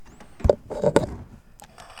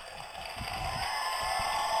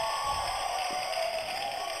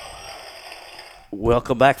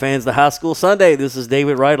Welcome back, fans, to High School Sunday. This is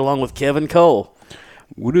David Wright along with Kevin Cole.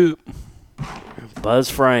 What up? Buzz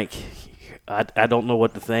Frank. I don't know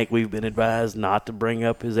what to think. We've been advised not to bring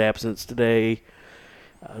up his absence today.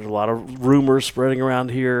 There's a lot of rumors spreading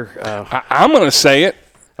around here. I'm going to say it.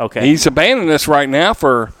 Okay. He's abandoning us right now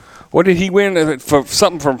for, what did he win, for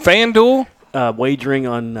something from FanDuel? Wagering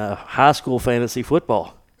on high school fantasy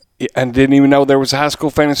football. And didn't even know there was high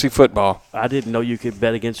school fantasy football. I didn't know you could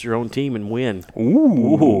bet against your own team and win.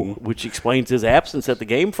 Ooh. Which explains his absence at the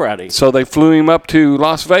game Friday. So they flew him up to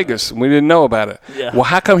Las Vegas, and we didn't know about it. Yeah. Well,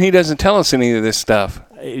 how come he doesn't tell us any of this stuff?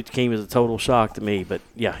 It came as a total shock to me. But,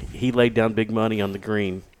 yeah, he laid down big money on the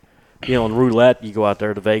green. You know, in roulette, you go out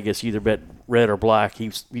there to Vegas, you either bet red or black.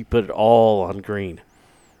 He put it all on green.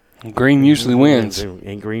 Green usually wins.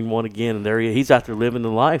 And green won again. And he's out there living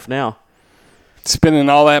the life now. Spending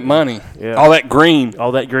all that money. Yeah. All that green.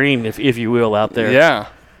 All that green, if you will, out there. Yeah.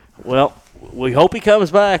 Well, we hope he comes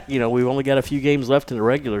back. You know, we've only got a few games left in the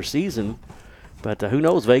regular season. But who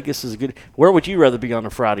knows? Vegas is good. Where would you rather be on a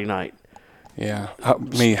Friday night? Yeah.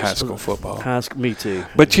 Me, high school football. Me too.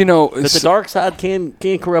 But, you know. But the dark side can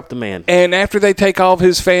corrupt the man. And after they take all of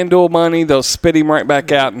his FanDuel money, they'll spit him right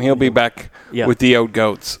back out, and he'll be back with the old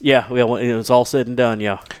goats. Yeah, well, when it's all said and done,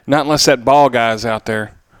 yeah. Not unless that Ball guy's out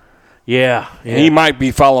there. Yeah. And he might be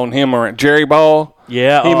following him around. Jerry Ball?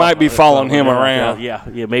 Yeah. He might be following him around. Yeah,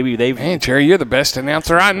 maybe they've... Man, Jerry, you're the best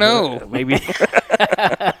announcer I know. Maybe...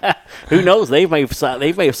 Who knows? They may have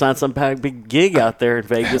signed some kind of big gig out there in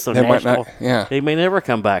Vegas on national. They may never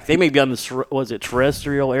come back. They may be on the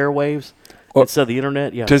terrestrial airwaves instead of the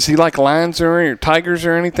internet. Yeah. Does he like lions or tigers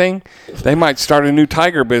or anything? They might start a new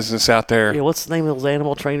tiger business out there. Yeah. What's the name of those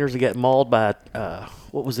animal trainers that got mauled by?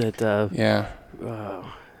 What was it?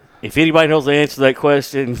 If anybody knows the answer to that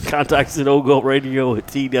question, contact us at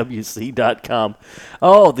oldgoatradio@twc.com.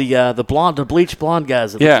 Oh, the bleached blonde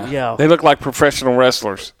guys. Yeah. They look like professional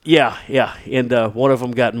wrestlers. Yeah. And one of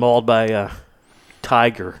them got mauled by a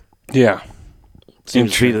tiger. Yeah.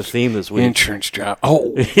 Seems to be the theme this week. Insurance job.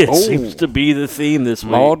 Oh. It seems to be the theme this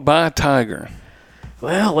week. Mauled by a tiger.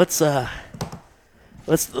 Well, let's do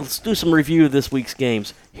some review of this week's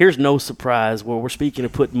games. Here's no surprise where we're speaking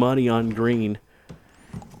of putting money on green.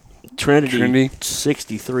 Trinity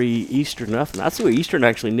 63, Eastern nothing. I see what Eastern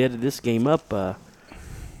actually netted this game up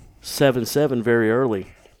 7-7 very early.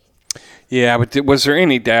 Yeah, but was there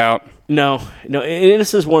any doubt? No. And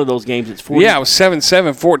this is one of those games. It's 40. Yeah, it was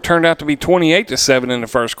 7-7. For it turned out to be 28-7 in the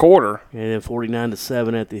first quarter, and then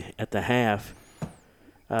 49-7 at the half.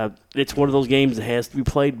 It's one of those games that has to be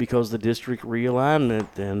played because the district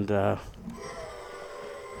realignment and.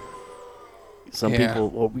 Some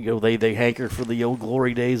people, they hanker for the old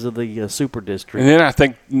glory days of the Super District. And then I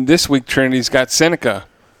think this week Trinity's got Seneca.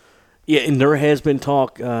 Yeah, and there has been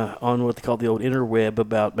talk on what they call the old interweb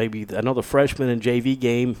about maybe the freshman and JV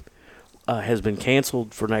game has been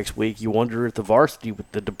canceled for next week. You wonder if the varsity, with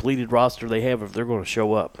the depleted roster they have, if they're going to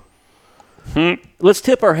show up. Let's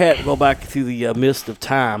tip our hat and go back through the mist of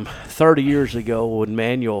time. 30 years ago when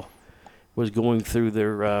Manual was going through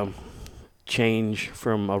their change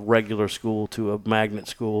from a regular school to a magnet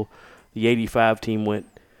school, the 85 team went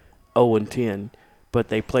 0-10, but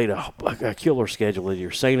they played a killer schedule this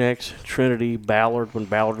year. St. X, Trinity, Ballard, when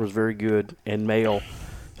Ballard was very good, and Male.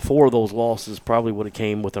 4 of those losses probably would have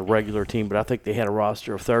came with a regular team, but I think they had a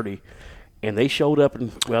roster of 30, and they showed up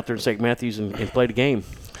and out there in St. Matthews and played a game.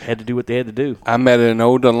 Had to do what they had to do. I met an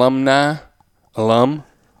old alumni lady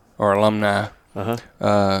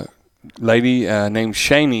named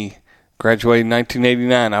Shaney. Graduated in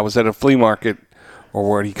 1989. I was at a flea market, or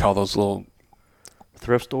what do you call those little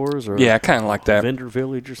thrift stores? Or yeah, kind of like that. Vendor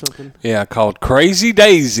Village or something? Yeah, called Crazy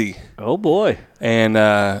Daisy. Oh, boy.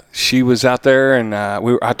 And she was out there, and I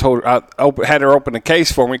had her open a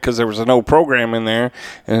case for me because there was an old program in there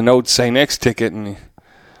and an old St. X ticket, and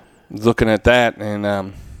looking at that,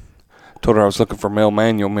 and told her I was looking for Mel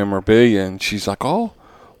Manual memorabilia, and she's like, oh,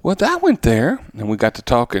 well, that went there. And we got to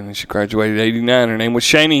talking, and she graduated in 89. Her name was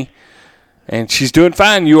Shaney. And she's doing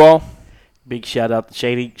fine, you all. Big shout out to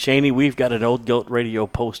Shaney. Shaney, we've got an Old Goat Radio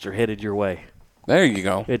poster headed your way. There you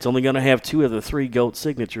go. It's only going to have 2 of the 3 Goat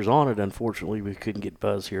signatures on it. Unfortunately, we couldn't get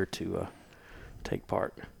Buzz here to take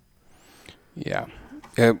part. Yeah.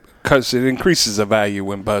 Because it increases the value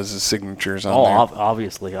when Buzz's signature is on there.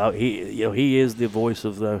 Obviously. He is the voice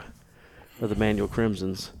of the Manual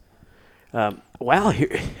Crimsons. Wow,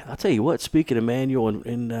 here, I'll tell you what, speaking of Manual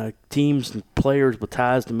and teams and players with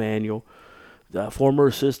ties to Manual, former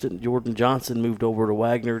assistant Jordan Johnson moved over to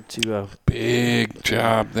Wagner to big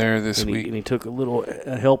job there this week. And he took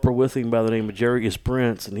a helper with him by the name of Jarius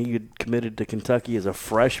Prince, and he had committed to Kentucky as a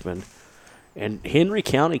freshman. And Henry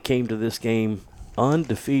County came to this game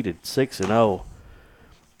undefeated, 6-0.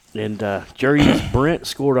 And Jerry Brent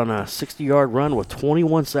scored on a 60-yard run with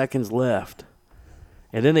 21 seconds left.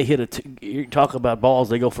 And then they hit you talk about balls,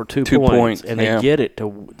 they go for 2 points. And they get it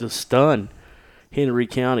to stun Henry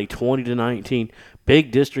County 20-19.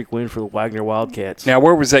 Big district win for the Wagner Wildcats. Now,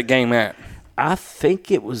 where was that game at? I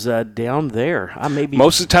think it was down there.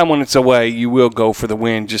 Most of the time when it's away, you will go for the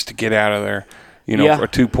win just to get out of there, for a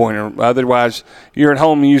 2-pointer. Otherwise, you're at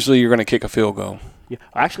home, usually you're going to kick a field goal. Yeah.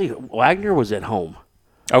 Actually, Wagner was at home.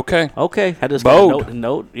 Okay. I just got a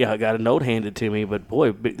note. Yeah, I got a note handed to me. But,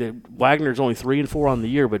 boy, Wagner's only 3-4 on the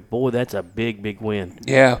year. But, boy, that's a big, big win.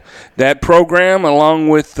 Yeah. That program, along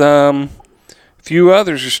with a few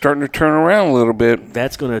others, are starting to turn around a little bit.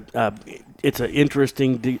 That's going to it's an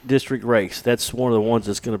interesting district race. That's one of the ones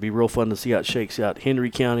that's going to be real fun to see how it shakes out. Henry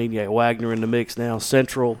County, you got Wagner in the mix now.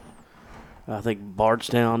 Central, I think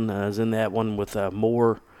Bardstown is in that one with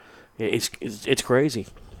Moore. It's crazy.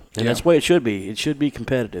 And that's the way it should be. It should be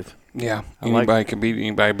competitive. Yeah, anybody can beat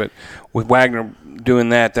anybody, but with Wagner doing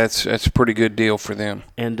that, that's a pretty good deal for them.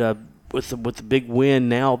 And with the big win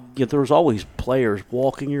now, there's always players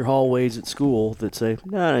walking your hallways at school that say,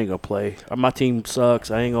 "No, I ain't gonna play. My team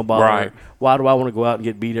sucks. I ain't gonna bother. Right. Why do I want to go out and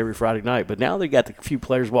get beat every Friday night?" But now they got a few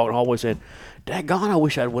players walking the hallway saying, "Daggone, I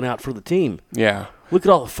wish I'd went out for the team. Yeah, Look at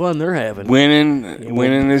all the fun they're having. Winning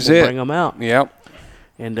is it. Bring them out." Yep.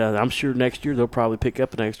 And I'm sure next year they'll probably pick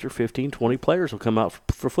up an extra 15, 20 players will come out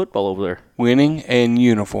for football over there. Winning and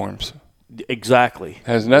uniforms. Exactly.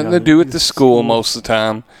 Has nothing to do with the school most of the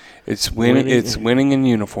time. It's winning. It's winning in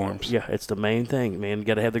uniforms. Yeah, it's the main thing, man. You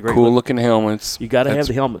got to have the great cool-looking helmets. You got to have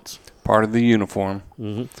the helmets. Part of the uniform.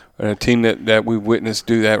 Mm-hmm. And a team that we've witnessed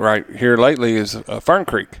do that right here lately is Fern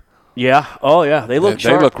Creek. Yeah. Oh, yeah. They look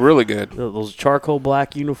sharp. They look really good. Those charcoal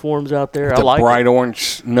black uniforms out there. The bright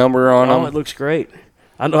orange number on them. Oh, it looks great.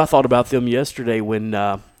 I know I thought about them yesterday when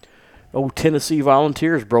Tennessee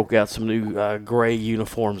Volunteers broke out some new gray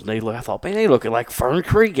uniforms. And I thought, man, they looking like Fern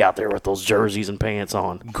Creek out there with those jerseys and pants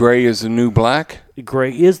on. Gray is the new black?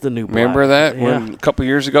 Gray is the new black. Remember that? Yeah. When a couple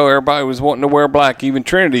years ago, everybody was wanting to wear black. Even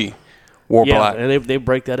Trinity wore black. Yeah, and they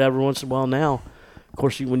break that every once in a while now. Of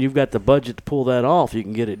course, when you've got the budget to pull that off, you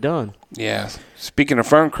can get it done. Yeah. Speaking of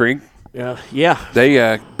Fern Creek. Yeah.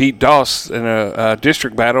 They beat Doss in a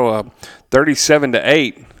district battle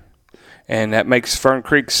 37-8. And that makes Fern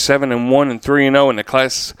Creek 7-1 and 3-0 in the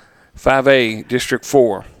Class 5A District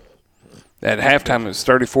 4. At halftime, it was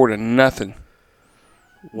 34-0.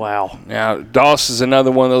 Wow. Now, Doss is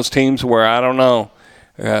another one of those teams where I don't know.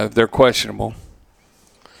 They're questionable.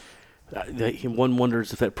 One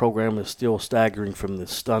wonders if that program is still staggering from the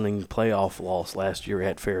stunning playoff loss last year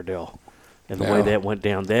at Fairdale. And the way that went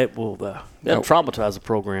down, that'll traumatize the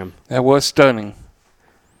program. That was stunning.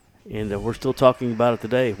 And we're still talking about it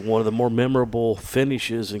today. One of the more memorable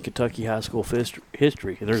finishes in Kentucky high school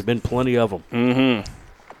history. And there's been plenty of them.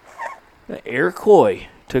 Mm-hmm. Iroquois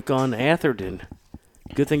took on Atherton.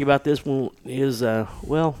 Good thing about this one is,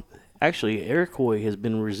 actually, Iroquois has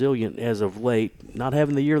been resilient as of late, not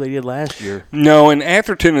having the year they did last year. No, and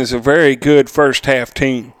Atherton is a very good first-half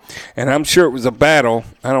team. And I'm sure it was a battle.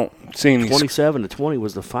 I don't see any. 27-20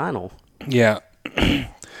 was the final. Yeah.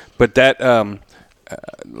 But that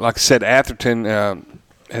like I said, Atherton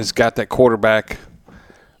has got that quarterback.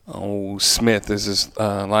 Smith is his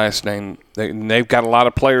last name. They've got a lot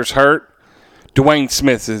of players hurt. Dwayne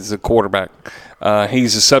Smith is the quarterback.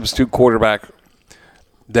 He's a substitute quarterback.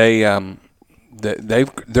 They're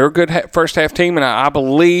a good first half team, and I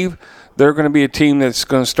believe they're going to be a team that's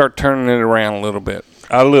going to start turning it around a little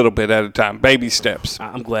bit at a time, baby steps.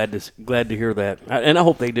 I'm glad to hear that, and I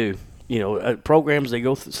hope they do. Programs they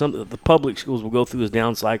go through, some of the public schools will go through this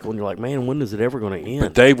down cycle, and you're like, man, when is it ever going to end?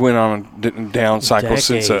 But they've went on a down cycle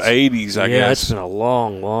since the 80s, I guess. Yeah, it's been a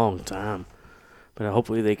long, long time. But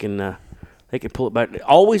hopefully they can pull it back.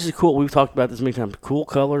 Always is cool. We've talked about this many times. Cool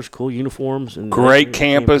colors, cool uniforms, and great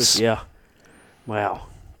campus. Yeah. Wow.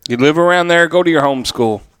 You live around there, go to your home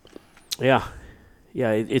school. Yeah.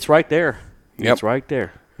 Yeah, it's right there. Yep. It's right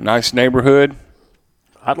there. Nice neighborhood.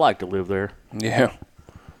 I'd like to live there. Yeah.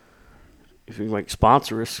 If you can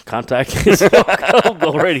sponsor us, contact us.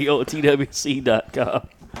 GoatRadio at TWC.com.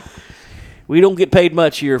 We don't get paid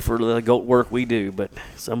much here for the goat work we do, but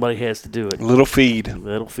somebody has to do it. Little feed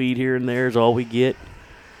here and there is all we get.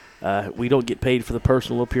 We don't get paid for the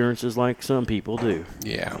personal appearances like some people do.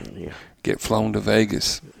 Yeah. Get flown to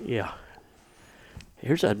Vegas. Yeah.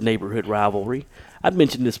 Here's a neighborhood rivalry. I've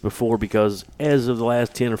mentioned this before because as of the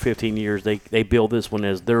last 10 or 15 years, they build this one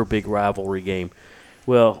as their big rivalry game.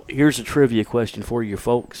 Well, here's a trivia question for you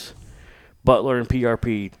folks. Butler and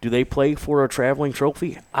PRP, do they play for a traveling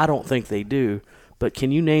trophy? I don't think they do. But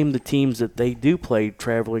can you name the teams that they do play a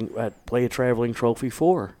traveling trophy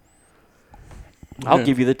for? I'll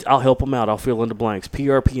give you I'll help them out. I'll fill in the blanks.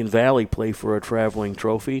 PRP and Valley play for a traveling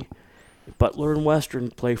trophy. Butler and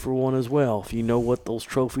Western play for one as well. If you know what those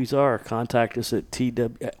trophies are, contact us at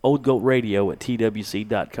Old Goat Radio at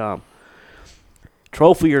twc.com.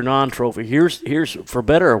 Trophy or non-trophy, here's for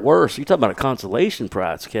better or worse. You're talking about a consolation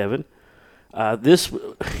prize, Kevin. This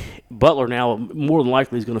Butler now more than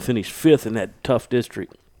likely is going to finish 5th in that tough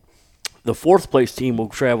district. The 4th place team will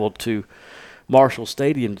travel to Marshall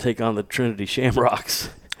Stadium to take on the Trinity Shamrocks.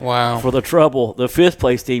 Wow. For the trouble, the 5th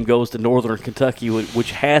place team goes to Northern Kentucky,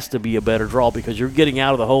 which has to be a better draw because you're getting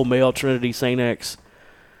out of the whole male Trinity St. X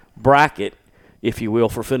bracket, if you will,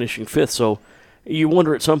 for finishing 5th. So you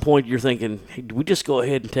wonder at some point you're thinking, hey, do we just go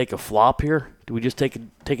ahead and take a flop here? Do we just take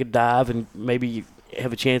a dive and maybe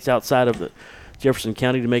have a chance outside of the Jefferson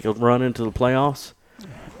County to make a run into the playoffs?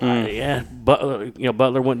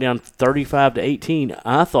 Butler went down 35-18.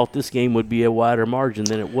 I thought this game would be a wider margin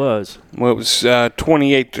than it was. Well, it was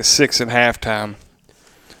 28-6 at halftime.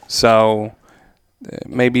 So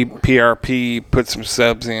maybe PRP put some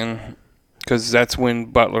subs in because that's when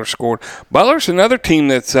Butler scored. Butler's another team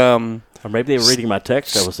that's or maybe they were reading my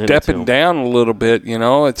text. I was stepping down a little bit.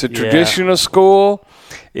 It's a traditional school.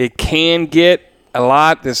 It can get a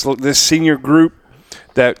lot. This senior group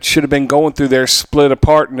that should have been going through there split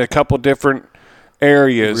apart in a couple different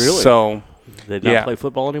areas. Really? So they not play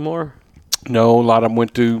football anymore? No, a lot of them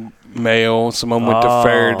went to Mayo. Some of them went to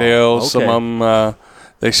Fairdale. Okay. Some of them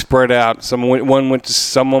they spread out. Some of them went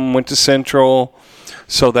to Central.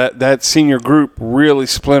 So that senior group really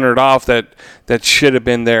splintered off. That should have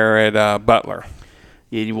been there at Butler.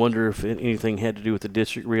 Yeah, you wonder if anything had to do with the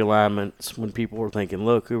district realignments when people were thinking,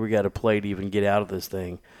 look, who we got to play to even get out of this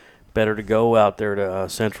thing. Better to go out there to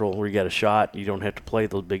Central where you got a shot. You don't have to play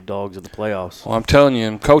those big dogs in the playoffs. Well, I'm telling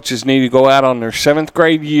you, coaches need to go out on their 7th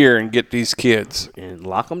grade year and get these kids. And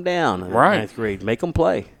lock them down in right. 9th grade. Make them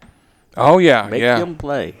play. Oh, yeah. Make them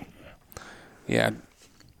play. Yeah.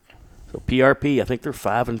 So PRP, I think they're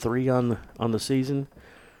 5-3 on the season.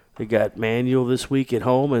 They got Manual this week at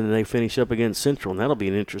home, and then they finish up against Central, and that'll be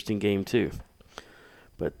an interesting game too.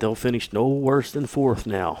 But they'll finish no worse than 4th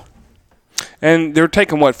now. And they're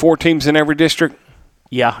taking, 4 teams in every district?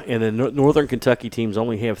 Yeah, and the Northern Kentucky teams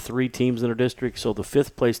only have 3 teams in their district, so the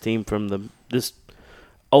 5th place team from this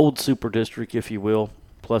old super district, if you will,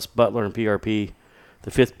 plus Butler and PRP,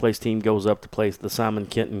 the 5th place team goes up to play the Simon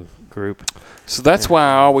Kenton group. So that's why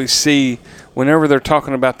I always see whenever they're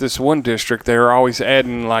talking about this one district, they're always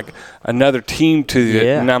adding like another team to it,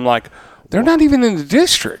 and I'm like, they're not even in the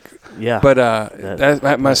district. Yeah, but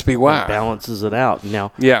that must be why. That balances it out.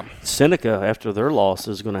 Now, Seneca, after their loss,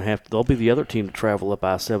 is going to they'll be the other team to travel up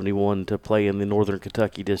I-71 to play in the Northern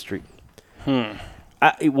Kentucky district.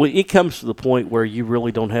 It comes to the point where you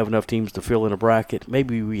really don't have enough teams to fill in a bracket.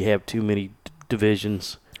 Maybe we have too many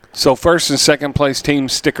divisions. So 1st and 2nd place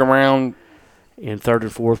teams stick around, and 3rd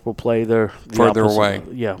and 4th will play the further opposite. away.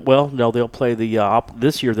 Yeah. Well, no, they'll play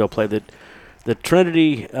this year. They'll play the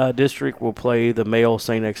Trinity district will play the male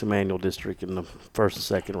St. X Emmanuel district in the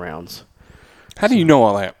 1st and 2nd rounds. How do you know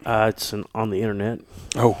all that? It's on the internet.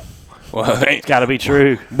 Oh, well, it's got to be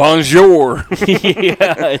true. Bonjour.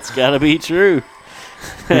 Yeah, it's got to be true.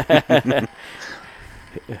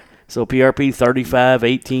 So PRP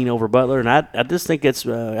 35-18 over Butler, and I just think it's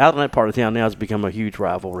out in that part of town now. It's become a huge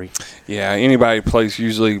rivalry. Yeah, anybody who plays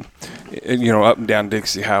usually, up and down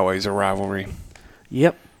Dixie Highway is a rivalry.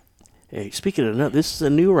 Yep. Hey, speaking of this is a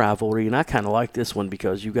new rivalry, and I kind of like this one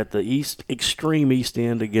because you got the extreme east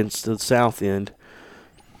end against the south end.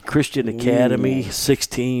 Christian Academy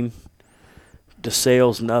 16,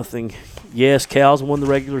 DeSales nothing. Yes, Cal's won the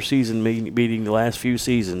regular season meeting the last few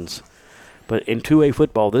seasons. But in 2A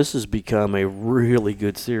football, this has become a really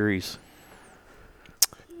good series.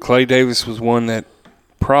 Clay Davis was one that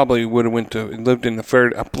probably would have lived in the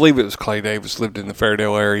Fairdale. I believe it was Clay Davis lived in the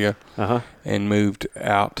Fairdale area and moved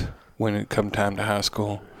out when it come time to high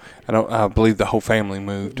school. I believe the whole family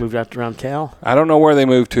moved. Moved out around Cal? I don't know where they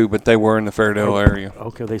moved to, but they were in the Fairdale area.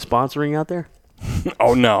 Okay, are they sponsoring out there?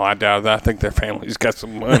 Oh, no, I doubt it. I think their family's got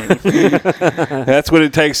some money. That's what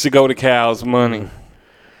it takes to go to Cal's, money.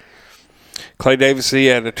 Clay Davis, he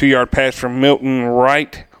had a 2-yard pass from Milton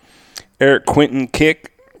Wright. Eric Quinton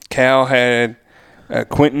kick. Cal had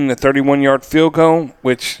Quinton a 31-yard field goal,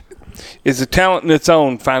 which is a talent in its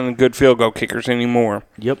own, finding good field goal kickers anymore.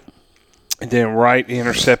 Yep. And then Wright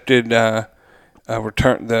intercepted the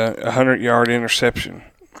 100-yard interception.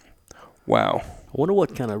 Wow. I wonder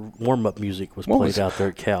what kind of warm-up music was played out there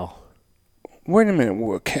at Cal. Wait a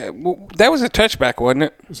minute. That was a touchback, wasn't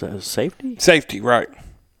it? Was that a safety? Safety, right.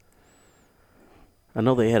 I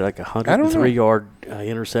know they had like a 103-yard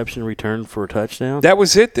interception return for a touchdown. That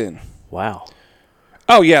was it then. Wow.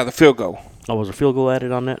 Oh, yeah, the field goal. Oh, was a field goal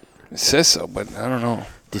added on that? It says so, but I don't know.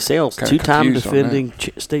 DeSales, Kinda two-time confused on defending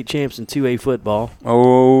state champs in 2A football.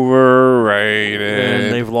 Overrated.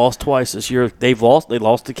 And they've lost twice this year. They lost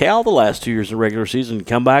to Cal the last 2 years in the regular season.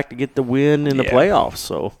 Come back to get the win in the playoffs.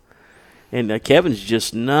 So, and Kevin's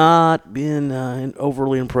just not been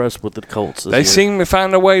overly impressed with the Colts this year. They seem to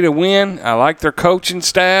find a way to win. I like their coaching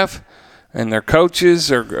staff, and their coaches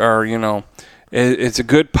are it's a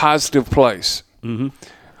good positive place. Mm-hmm.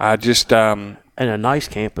 I just and a nice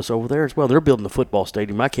campus over there as well. They're building a football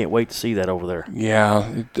stadium. I can't wait to see that over there. Yeah,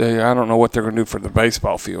 I don't know what they're going to do for the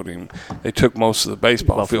baseball field. They took most of the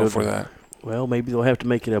baseball field for that. Well, maybe they'll have to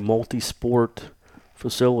make it a multi-sport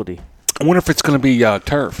facility. I wonder if it's going to be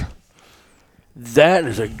turf. That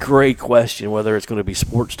is a great question, whether it's going to be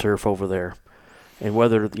sports turf over there. And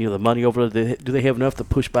whether, the money over there, do they have enough to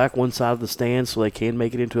push back one side of the stand so they can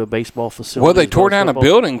make it into a baseball facility? Well, they tore down a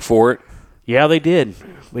building for it. Yeah, they did.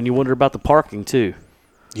 When you wonder about the parking, too.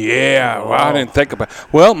 Yeah, well, I didn't think about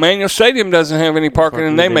it. Well, Manual Stadium doesn't have any parking,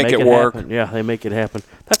 and they make it work. Happen. Yeah, they make it happen.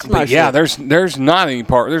 That's nice. Yeah, there's not any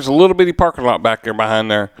park. There's a little bitty parking lot back there behind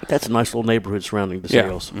there. That's a nice little neighborhood surrounding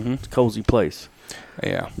DeSales. Yeah. Mm-hmm. It's a cozy place.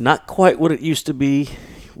 Yeah. Not quite what it used to be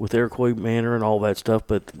with Iroquois Manor and all that stuff,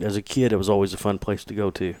 but as a kid, it was always a fun place to go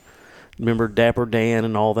to. Remember Dapper Dan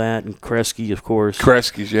and all that, and Kresge, of course.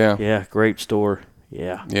 Kresge's, yeah. Yeah, great store.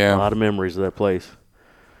 Yeah. Yeah. A lot of memories of that place.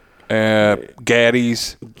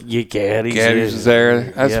 Gaddy's. Yeah, Gaddy's. Gaddy's was there.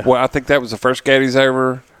 That's I think that was the first Gaddy's I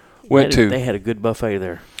ever went to. They had a good buffet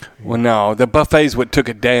there. Well, no, the buffet's what took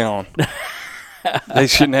it down. They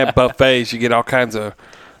shouldn't have buffets. You get all kinds of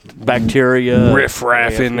bacteria,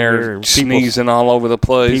 riffraff in there, sneezing all over the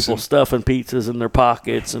place. People stuffing pizzas in their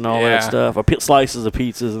pockets and all that stuff. Or slices of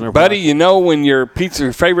pizzas in their Buddy, pockets. When your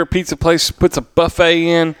favorite pizza place puts a buffet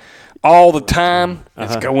in all the time,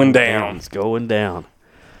 it's going down. It's going down.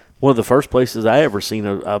 One of the first places I ever seen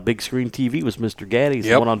a big screen TV was Mr. Gaddy's,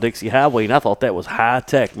 the one on Dixie Highway, and I thought that was high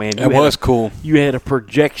tech, man. It was cool. You had a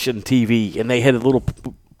projection TV, and they had a little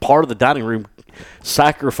part of the dining room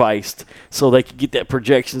sacrificed so they could get that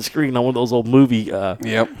projection screen on one of those old movie.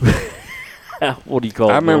 Yep. What do you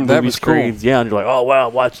call it? I remember that was screens. Cool. Yeah, and you're like, oh wow,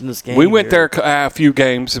 watching this game. We went there a few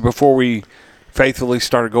games before we faithfully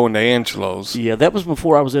started going to Angelo's. Yeah, that was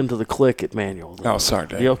before I was into the click at Manual. Oh, sorry,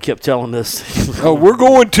 Dave. They kept telling us. We're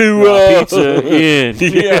going to Pizza Inn.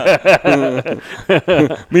 Yeah.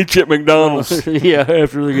 Meet you at McDonald's. Yeah,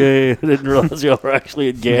 after the game. I didn't realize y'all were actually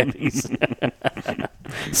at Gaddy's.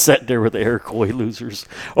 Sat there with the Iroquois losers.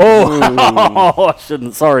 I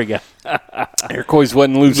shouldn't. Sorry, guys. Iroquois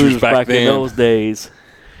wasn't losers back then. In those days.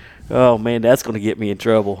 Oh, man, that's going to get me in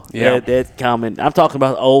trouble. Yeah. That comment. I'm talking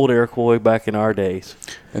about old Iroquois back in our days.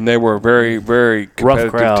 And they were very, very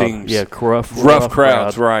competitive rough crowd. teams. Yeah, rough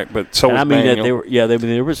crowds, right. But so was Manual.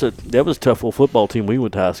 That was a tough little football team we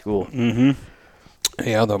went to high school. Mm-hmm.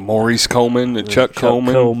 Yeah, the Maurice Coleman, the Chuck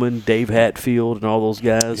Coleman, Dave Hatfield, and all those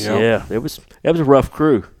guys. Yep. Yeah, that was a rough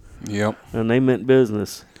crew. Yep. And they meant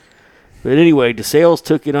business. But anyway, DeSales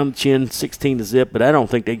took it on the chin, 16-0, but I don't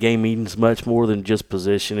think that game means much more than just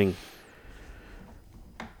positioning.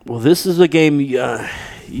 Well, this is a game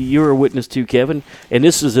you're a witness to, Kevin, and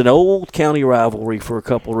this is an old county rivalry for a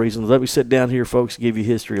couple of reasons. Let me sit down here, folks, and give you a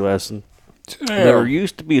history lesson. Yeah. There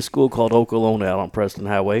used to be a school called Okolona out on Preston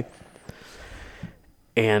Highway,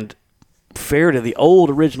 and the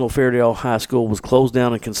old original Fairdale High School was closed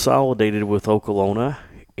down and consolidated with Okolona,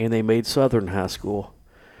 and they made Southern High School.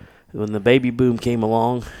 When the baby boom came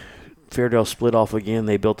along, Fairdale split off again.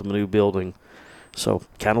 They built them a new building. So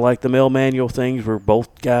kind of like the Mel Manual things, where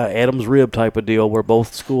both Adam's rib type of deal, where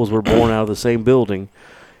both schools were born out of the same building,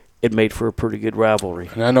 it made for a pretty good rivalry.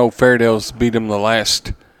 And I know Fairdale's beat them the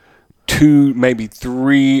last 2, maybe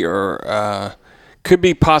 3, or could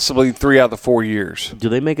be possibly 3 out of the 4 years. Do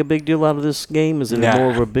they make a big deal out of this game? Is it more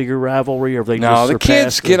of a bigger rivalry, or have they just the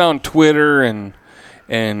kids get on Twitter and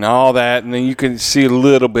all that, and then you can see a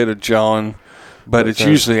little bit of John, but it's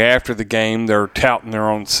usually after the game they're touting their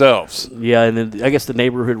own selves. Yeah, and then I guess the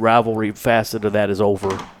neighborhood rivalry facet of that is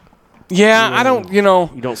over. Yeah, I don't, You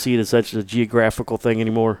don't see it as such a geographical thing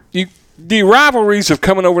anymore. The rivalries of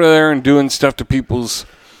coming over there and doing stuff to people's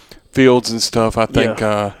fields and stuff, I think.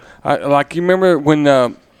 Yeah. You remember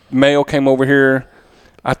when Mayo came over here?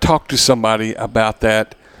 I talked to somebody about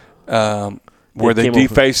that, where they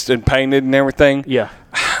defaced and painted and everything. Yeah.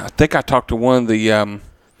 I think I talked to one of the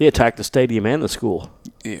they attacked the stadium and the school.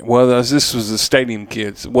 Well, this was the stadium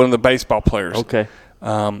kids, one of the baseball players. Okay.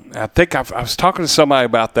 I think I was talking to somebody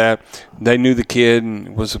about that. They knew the kid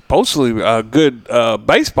and was supposedly a good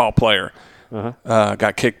baseball player.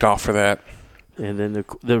 Got kicked off for that. And then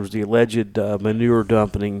there was the alleged manure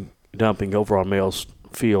dumping over on Male's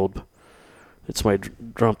field. That somebody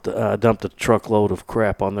dumped a truckload of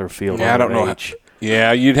crap on their field. Yeah, I don't know.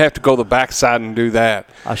 Yeah, you'd have to go the backside and do that.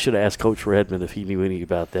 I should have asked Coach Redmond if he knew anything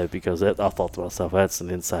about that, because I thought to myself, that's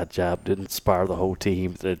an inside job. Didn't inspire the whole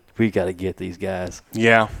team that we got to get these guys.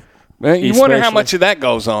 Yeah. Well, you wonder how much of that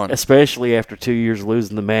goes on. Especially after 2 years of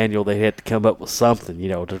losing the manual, they had to come up with something,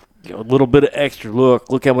 a little bit of extra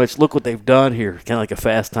look. Look what they've done here. Kind of like a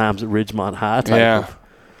Fast Times at Ridgemont High type of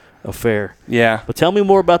affair. Yeah. But tell me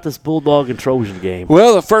more about this Bulldog and Trojan game.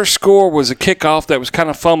 Well, the first score was a kickoff that was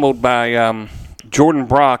kind of fumbled by Jordan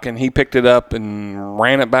Brock, and he picked it up and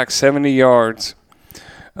ran it back 70 yards.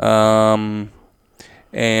 And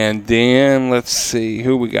then let's see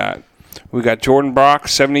who we got. We got Jordan Brock,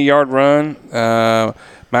 70-yard run.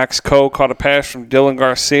 Max Cole caught a pass from Dylan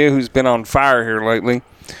Garcia, who's been on fire here lately.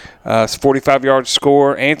 It's a 45-yard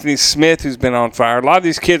score. Anthony Smith, who's been on fire. A lot of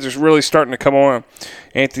these kids are really starting to come on.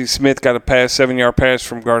 Anthony Smith got a 7-yard pass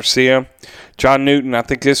from Garcia. John Newton, I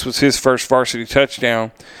think this was his first varsity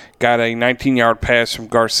touchdown, got a 19-yard pass from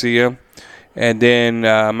Garcia. And then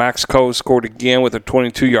Max Cole scored again with a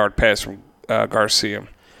 22-yard pass from Garcia.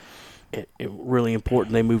 Really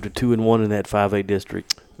important. They moved to 2-1 in that 5A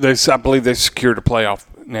district. I believe they secured a playoff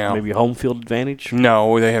now. Maybe a home field advantage?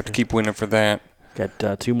 No, they have to keep winning for that.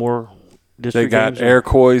 Got two more district games? They got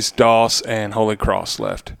Iroquois, Doss, and Holy Cross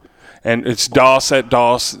left. And it's Doss at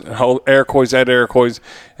Doss, Iroquois at Iroquois,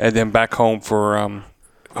 and then back home for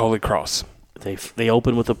Holy Cross. They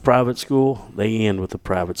open with a private school. They end with a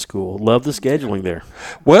private school. Love the scheduling there.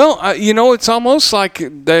 Well, it's almost like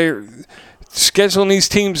they're scheduling these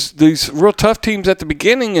teams, these real tough teams at the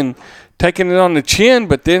beginning and taking it on the chin,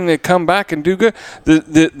 but then they come back and do good.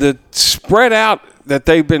 The spread out that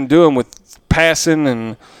they've been doing with passing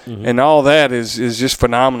and all that is just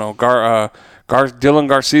phenomenal. Dylan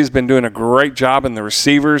Garcia's been doing a great job in the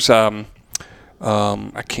receivers. I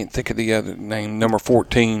can't think of the other name, number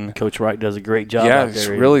 14. Coach Wright does a great job out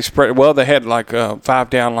there. Yeah, really spread. Well, they had like 5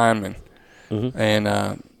 down linemen,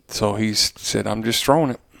 and so he said, I'm just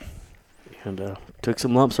throwing it. And took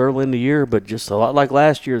some lumps early in the year, but just a lot like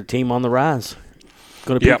last year, the team on the rise.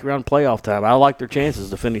 Going to peak around playoff time. I like their chances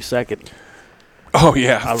to finish second. Oh,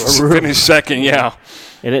 yeah. Finish second, yeah.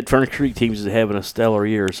 And that Fern Creek team's having a stellar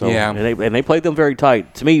year. So, yeah. And they played them very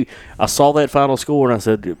tight. To me, I saw that final score, and I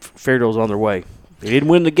said, Fairdale's on their way. They didn't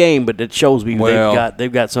win the game, but it shows me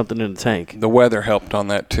they've got something in the tank. The weather helped on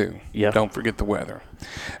that, too. Yeah. Don't forget the weather.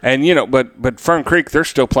 And, but Fern Creek, they're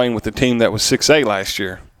still playing with the team that was 6A last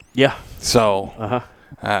year. Yeah. So,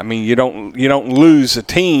 I mean, you don't lose a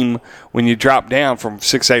team when you drop down from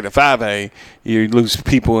 6A to 5A. You lose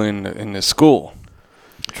people in the school.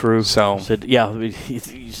 True. So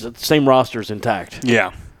same roster's intact.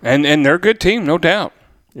 Yeah, and they're a good team, no doubt.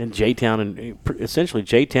 And J-Town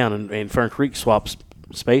and Fern Creek swaps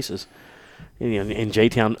spaces. And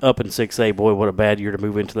J-Town up in 6A, boy, what a bad year to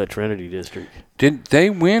move into that Trinity district. Did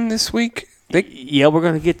they win this week? Yeah, we're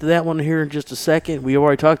going to get to that one here in just a second. We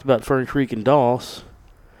already talked about Fern Creek and Doss.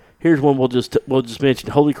 Here's one we'll just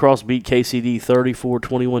mention. Holy Cross beat KCD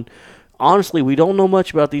 34-21. Honestly, we don't know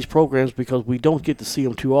much about these programs because we don't get to see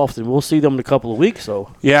them too often. We'll see them in a couple of weeks,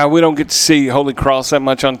 though. Yeah, we don't get to see Holy Cross that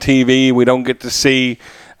much on TV. We don't get to see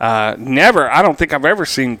I don't think I've ever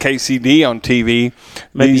seen KCD on TV.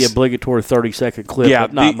 Maybe obligatory 30-second clip,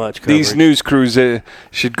 but not much coverage. These news crews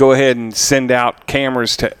should go ahead and send out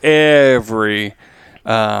cameras to every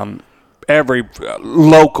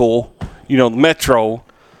local, metro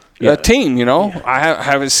team. I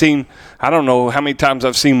haven't seen. I don't know how many times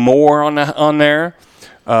I've seen more on there.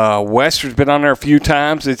 Wester's been on there a few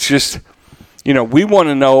times. It's just, we want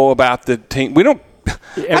to know about the team.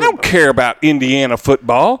 I don't care about Indiana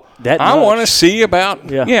football. I want to see about,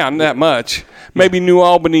 that much. Maybe New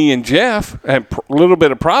Albany and Jeff, and a little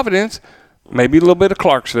bit of Providence, maybe a little bit of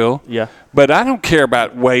Clarksville. Yeah. But I don't care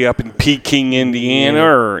about way up in Peking, Indiana,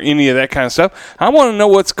 or any of that kind of stuff. I want to know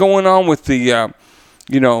what's going on with the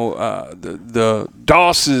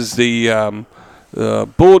Dosses, the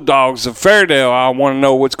Bulldogs of Fairdale. I want to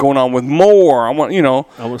know what's going on with Moore. I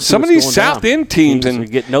want some of these South End teams and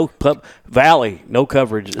get Valley, no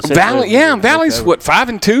coverage. Valley's what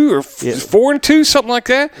 5-2 or 4-2, something like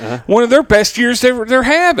that. One of their best years they're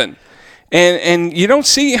having, and you don't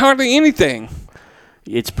see hardly anything.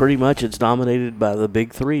 It's dominated by the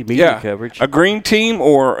big three media coverage. A green team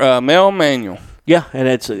or Mel Manual. Yeah, and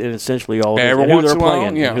it's essentially all it is. Every And who once they're in a while,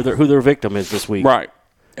 playing, yeah. who their victim is this week. Right.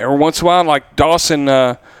 Every once in a while, like Dawson,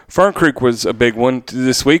 Fern Creek was a big one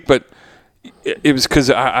this week, but it was because,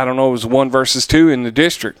 I don't know, it was 1 versus 2 in the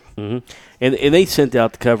district. Mm-hmm. And they sent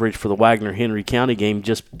out the coverage for the Wagner-Henry County game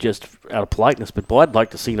just out of politeness. But, boy, I'd like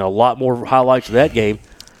to see a lot more highlights of that game.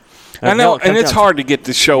 I know, and it's hard to get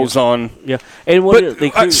the shows on. Yeah. And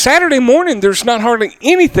But Saturday morning, there's not hardly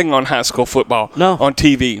anything on high school football on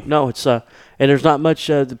TV. No, it's and there's not much.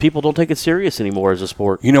 The people don't take it serious anymore as a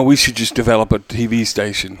sport. You know, we should just develop a TV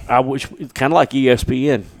station. I wish, kind of like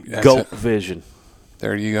ESPN, Goat Vision.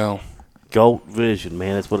 There you go. Goat Vision,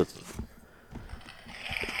 man. That's what it's.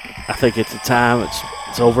 I think it's the time.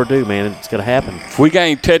 It's overdue, man. It's going to happen. If we got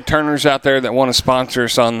any Ted Turners out there that want to sponsor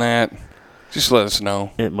us on that, just let us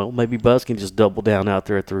know. Well, maybe Buzz can just double down out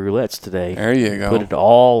there at the roulettes today. There you go. Put it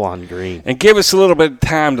all on green. And give us a little bit of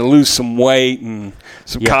time to lose some weight and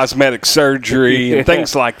some cosmetic surgery and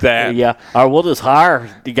things like that. Yeah. Or we'll just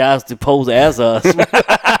hire the guys to pose as us.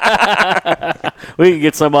 We can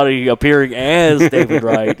get somebody appearing as David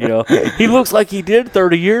Wright. He looks like he did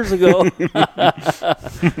 30 years ago.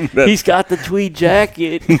 He's got the tweed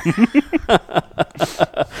jacket.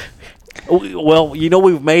 Well,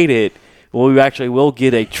 we've made it. Well, we actually will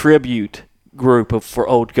get a tribute group for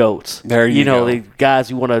old goats. There you go. The guys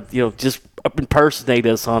who want to, just impersonate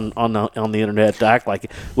us on the internet to act like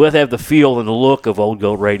it. We'll have to have the feel and the look of Old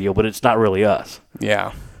Goat Radio, but it's not really us.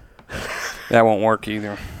 Yeah. That won't work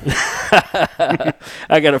either.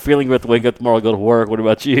 I got a feeling about to wake up tomorrow and go to work. What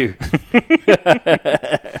about you?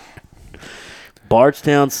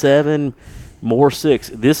 Bardstown 7, Moore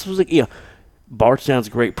 6. This was Bardstown's a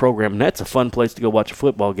great program, and that's a fun place to go watch a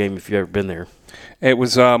football game if you've ever been there. It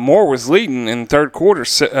was Moore was leading in the third quarter,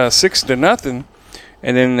 6-0,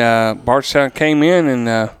 and then Bardstown came in and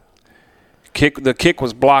the kick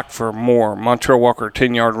was blocked for Moore. Montreal Walker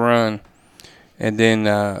 10-yard run, and then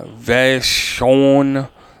Vashon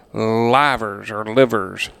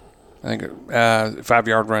Livers. I think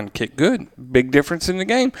 5-yard run kick. Good. Big difference in the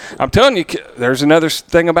game. I'm telling you, there's another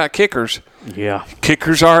thing about kickers. Yeah.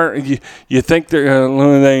 Kickers are, you think they're,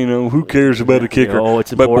 who cares about a kicker?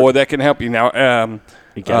 It's but, important. boy, that can help you. Now,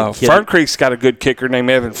 Fern Creek's got a good kicker named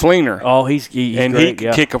Evan Fleener. Oh, he's and great, he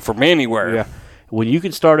can kick them from anywhere. Yeah. When you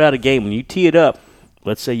can start out a game, when you tee it up,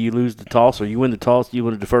 let's say you lose the toss or you win the toss, you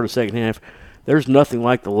want to defer the second half, there's nothing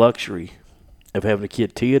like the luxury of having a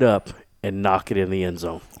kid tee it up and knock it in the end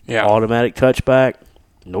zone. Yeah. Automatic touchback,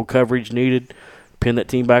 no coverage needed. Pin that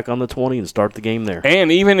team back on the 20 and start the game there.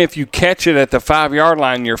 And even if you catch it at the 5-yard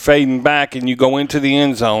line, you're fading back and you go into the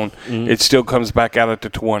end zone, it still comes back out at the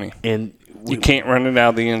 20. And you can't run it out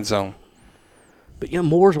of the end zone. But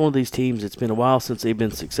Moore's one of these teams. It's been a while since they've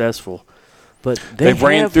been successful. But they've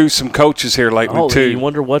ran through some coaches here lately too. You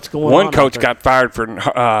wonder what's going on. One coach got fired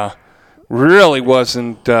for really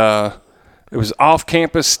wasn't. It was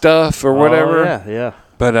off-campus stuff or whatever. Yeah.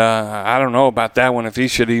 But I don't know about that one, if he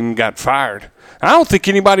should have even got fired. I don't think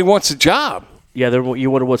anybody wants a job. Yeah, you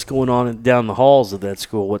wonder what's going on down the halls of that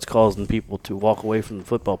school, what's causing people to walk away from the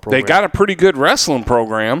football program. They got a pretty good wrestling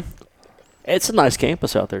program. It's a nice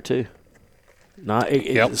campus out there, too.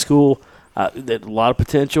 Yep. The school, a lot of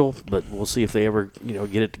potential, but we'll see if they ever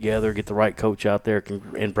get it together, get the right coach out there,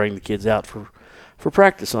 and bring the kids out for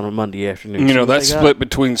practice on a Monday afternoon. That's split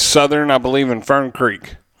between Southern, I believe, and Fern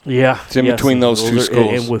Creek. Yeah. It's in between those two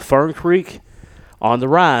schools. And with Fern Creek on the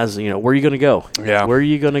rise, where are you going to go? Yeah. Where are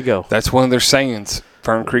you going to go? That's one of their sayings,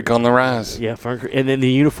 Fern Creek on the rise. Yeah, Fern Creek. And then the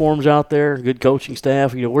uniforms out there, good coaching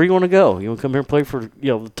staff. Where are you going to go? You want to come here and play for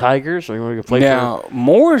the Tigers? Or you want to play now,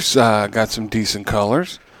 Moore's got some decent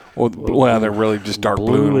colors. Well, they're really just dark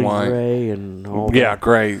blue and white. Gray and all yeah, that.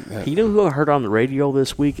 gray. You know who I heard on the radio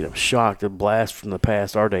this week? And I'm shocked. A blast from the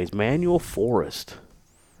past our days. Manuel Forrest.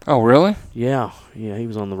 Oh, really? Yeah, he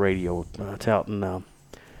was on the radio touting. I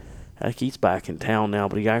think he's back in town now,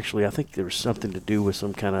 but I think there was something to do with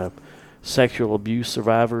some kind of sexual abuse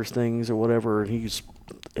survivors things or whatever, and he's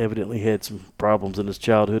evidently had some problems in his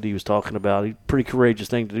childhood he was talking about. He's a pretty courageous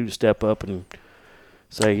thing to do, to step up and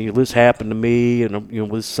say, this happened to me, and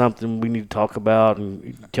this is something we need to talk about,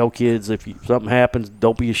 and tell kids if something happens,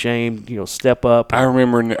 don't be ashamed, step up. I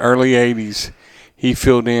remember in the early 80s, he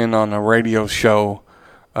filled in on a radio show,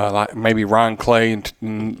 like maybe Ron Clay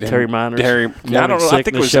and Terry Miners. I don't know. I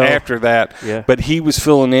think it was show. after that. Yeah. But he was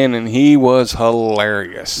filling in, and he was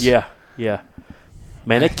hilarious. Yeah.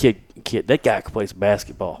 Man, that guy plays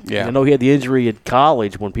basketball. Yeah. I know he had the injury in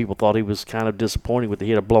college when people thought he was kind of disappointing he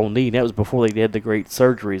had a blown knee. And that was before they had the great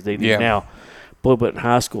surgeries they do now. Boy, but in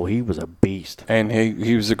high school, he was a beast. And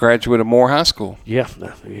he was a graduate of Moore High School. Yeah,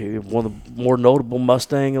 one of the more notable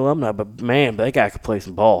Mustang alumni. But, man, that guy could play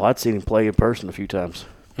some ball. I'd seen him play in person a few times.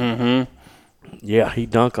 Mm-hmm. Yeah, he'd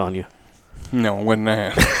dunk on you. No, it wasn't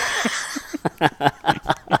that.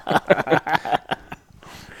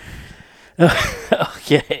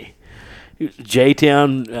 Okay.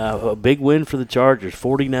 J-Town, a big win for the Chargers,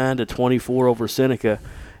 49-24 over Seneca.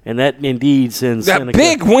 And that indeed sends That Seneca.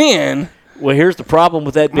 big win? Well, here's the problem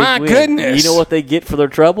with that big My win. goodness. You know what they get for their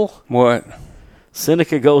trouble? What?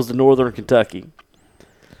 Seneca goes to Northern Kentucky,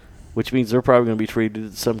 which means they're probably going to be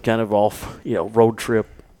treated some kind of road trip,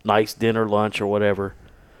 nice dinner, lunch, or whatever.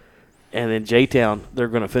 And then J-Town, they're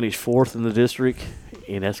going to finish 4th in the district,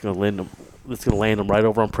 and that's going to land them right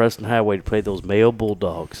over on Preston Highway to play those Mayo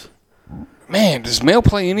Bulldogs. Man, does Mayo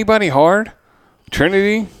play anybody hard?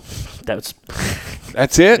 Trinity? That's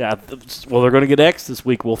it? Yeah. Well, they're going to get X this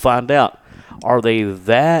week. We'll find out. Are they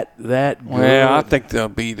that good? Well, I think they'll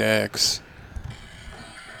beat X.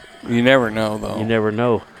 You never know, though. You never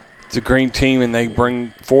know. It's a green team, and they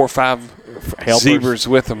bring 4 or 5 zebras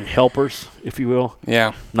with them. Helpers, if you will.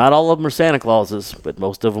 Yeah. Not all of them are Santa Clauses, but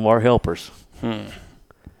most of them are helpers.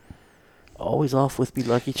 Always off with me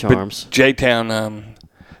Lucky Charms. But J-Town,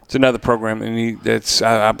 it's another program, and that's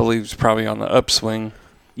I believe is probably on the upswing.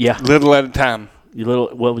 Yeah. Little at a time. You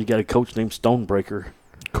got a coach named Stonebreaker.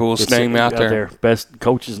 Coolest name out there. Best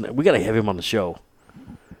coaches. We got to have him on the show.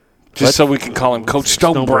 Just so we can call him Coach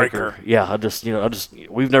Stonebreaker. Yeah,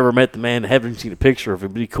 we've never met the man, haven't seen a picture of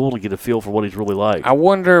him. It'd be cool to get a feel for what he's really like. I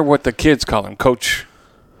wonder what the kids call him. Coach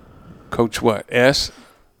what? S?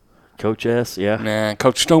 Coach S, yeah. Nah,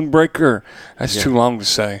 Coach Stonebreaker. That's too long to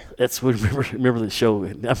say. That's what remember the show.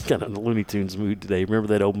 I'm kind of in the Looney Tunes mood today. Remember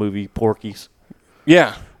that old movie Porky's?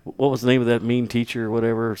 Yeah. What was the name of that mean teacher or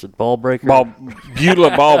whatever? Is it Ballbreaker? Beulah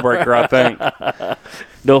Ballbreaker, I think.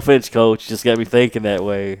 No offense, Coach. Just got me thinking that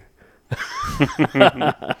way.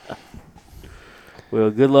 Well,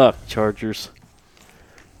 good luck, Chargers.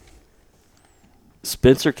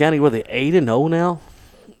 Spencer County, what are they, 8-0 now?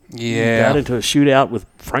 Yeah. Got into a shootout with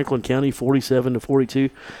Franklin County, 47-42.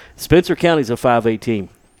 Spencer County's a 5A team,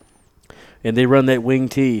 and they run that wing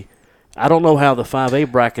T. I don't know how the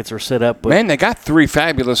 5A brackets are set up. But man, they got 3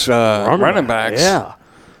 fabulous running backs. Yeah.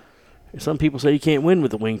 Some people say you can't win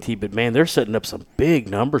with the wing T, but, man, they're setting up some big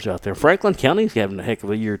numbers out there. Franklin County's having a heck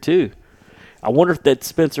of a year, too. I wonder if that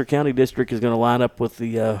Spencer County district is going to line up with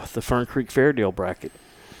the Fern Creek Fairdale bracket.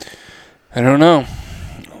 I don't know.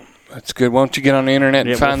 That's good. Why don't you get on the internet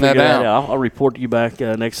and find that out? I'll report to you back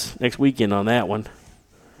next weekend on that one.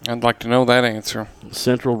 I'd like to know that answer.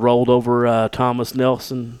 Central rolled over Thomas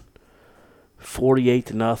Nelson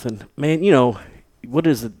 48-0. Man, what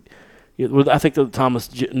is it? I think the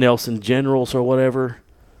Thomas Nelson Generals or whatever.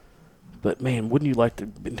 But, man, wouldn't you like to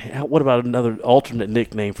 – what about another alternate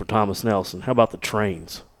nickname for Thomas Nelson? How about the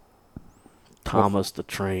Trains? Thomas the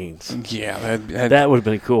Trains. Yeah. That would have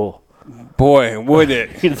been cool. Boy, would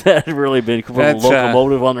it. That would really been cool. A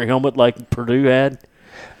locomotive on their helmet like Purdue had.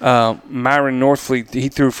 Myron Northfleet, he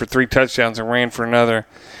threw for 3 touchdowns and ran for another.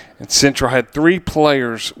 And Central had 3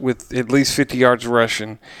 players with at least 50 yards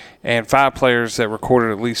rushing and 5 players that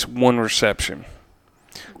recorded at least 1 reception.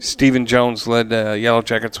 Stephen Jones led Yellow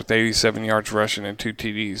Jackets with 87 yards rushing and 2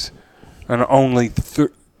 TDs and only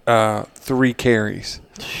 3 carries.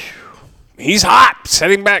 He's hot. Set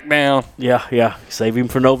him back down. Yeah. Save him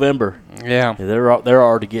for November. Yeah. They're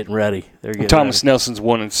already getting ready. Thomas Nelson's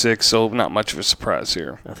 1-6, so not much of a surprise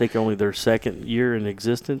here. I think only their second year in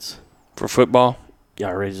existence. For football?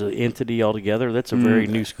 Yeah, as an entity altogether. That's a very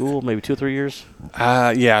new school, maybe 2 or 3 years.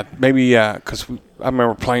 Yeah, maybe because I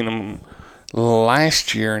remember playing them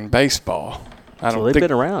last year in baseball. So they've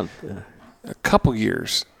been around. A couple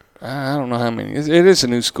years. I don't know how many. It is a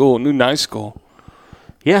new school, nice school.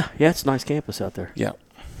 Yeah, it's a nice campus out there. Yeah.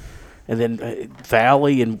 And then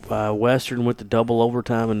Valley and Western went to double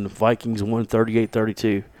overtime, and the Vikings won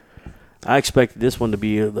 38-32. I expected this one to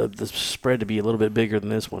be the spread to be a little bit bigger than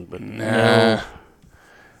this one, but no.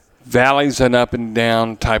 Valley's an up and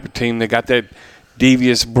down type of team. They got that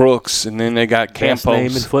Devious Brooks, and then they got Campos. Best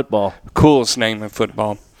name in football. Coolest name in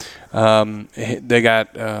football. They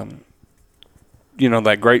got that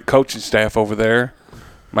great coaching staff over there,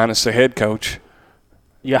 minus the head coach.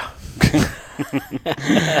 Yeah.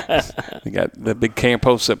 They got the big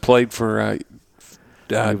Campos that played for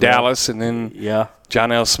Dallas, and then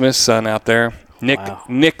John L. Smith's son out there,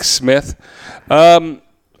 Nick Smith.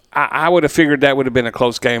 I would have figured that would have been a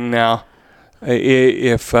close game now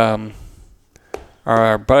if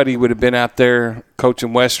our buddy would have been out there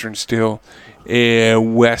coaching Western still,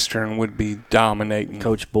 Western would be dominating.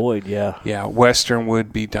 Coach Boyd, yeah. Yeah, Western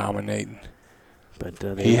would be dominating.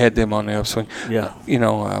 But he had them on the upswing. Yeah.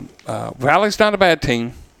 Valley's not a bad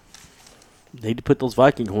team. Need to put those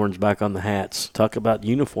Viking horns back on the hats. Talk about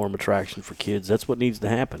uniform attraction for kids. That's what needs to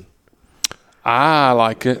happen. I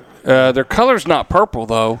like it. Their color's not purple,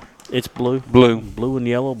 though. It's blue. Blue and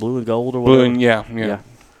yellow, blue and gold, or whatever. Blue and, yeah.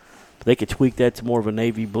 They could tweak that to more of a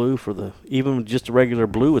navy blue even just a regular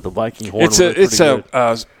blue with the Viking horn. It's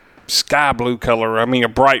a sky blue color. I mean, a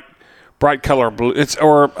bright color blue.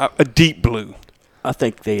 Or a deep blue. I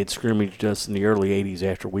think they had scrimmaged us in the early 80s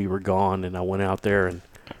after we were gone, and I went out there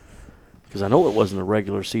because I know it wasn't a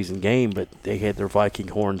regular season game, but they had their Viking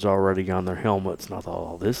horns already on their helmets, and I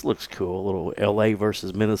thought, this looks cool. A little L.A.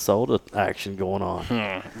 versus Minnesota action going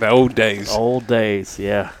on. The old days. Old days,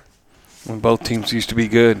 yeah. When both teams used to be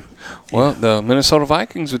good. Well, the Minnesota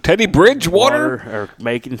Vikings with Teddy Bridgewater are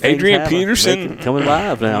making things Adrian happen. Peterson Coming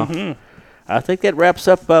live now. Mm-hmm. I think that wraps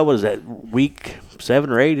up, week 7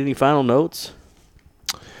 or 8? Any final notes?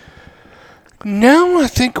 No, I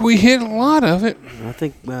think we hit a lot of it. I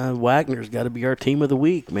think Wagner's got to be our team of the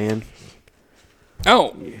week, man.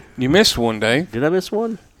 Oh, you missed one day. Did I miss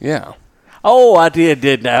one? Yeah. Oh, I did,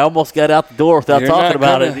 didn't I? I almost got out the door without talking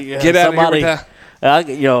about it. Get out of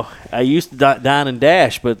here I used to dine and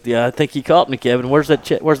dash, but I think you caught me, Kevin. Where's the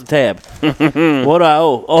tab? What do I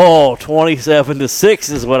owe? Oh,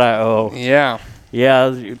 27-6 is what I owe. Yeah.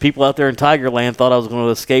 Yeah, people out there in Tigerland thought I was going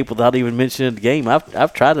to escape without even mentioning the game.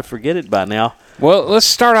 I've tried to forget it by now. Well, let's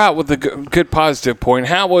start out with a good positive point.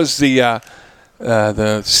 How was the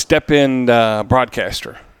step-in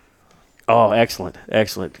broadcaster? Oh, excellent.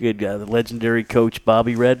 Good guy. The legendary coach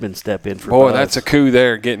Bobby Redmond step in for Boy, Buzz. that's a coup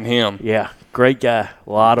there, getting him. Yeah, great guy.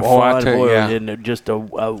 A lot of fun. And just a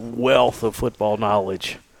wealth of football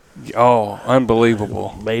knowledge. Oh,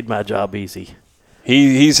 unbelievable. Made my job easy.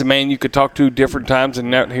 He's a man you could talk to different times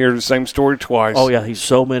and not hear the same story twice. Oh, yeah, he's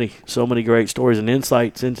so many great stories and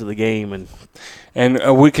insights into the game.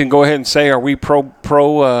 And we can go ahead and say, are we pro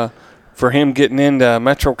for him getting into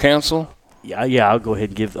Metro Council? Yeah, I'll go ahead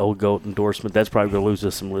and give the old GOAT endorsement. That's probably going to lose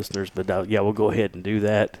us some listeners, but we'll go ahead and do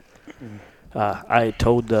that. I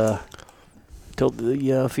told the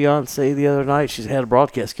fiance the other night, she's had a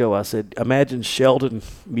broadcast go. I said, imagine Sheldon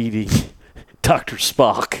meeting Dr.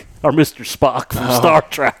 Spock or Mr. Spock from Star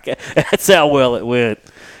Trek. That's how well it went.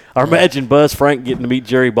 Or imagine Buzz Frank getting to meet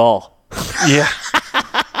Jerry Ball. Yeah.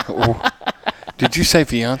 Did you say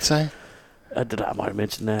fiance? I might have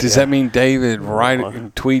mentioned that. Does that mean David Wright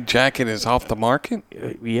in tweed jacket is off the market?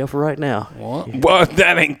 Yeah, for right now. What? Well,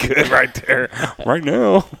 that ain't good right there. Right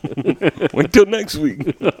now. Wait till next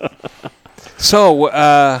week. So,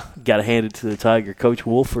 got to hand it to the Tiger. Coach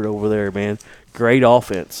Wolford over there, man. Great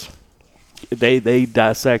offense. They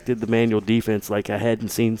dissected the manual defense like I hadn't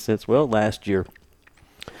seen since, last year.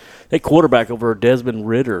 They quarterback over Desmond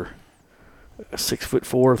Ritter,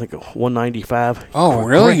 6'4", I think 195. Oh,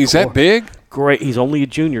 really? He's that big? Great. He's only a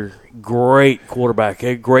junior. Great quarterback.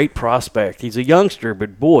 A great prospect. He's a youngster,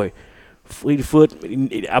 but boy, fleet of foot.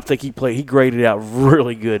 I think he graded out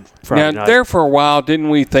really good Friday night. There for a while, didn't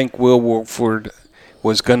we think Will Wolford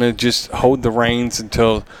was going to just hold the reins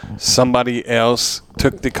until somebody else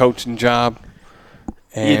took the coaching job?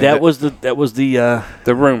 And that was the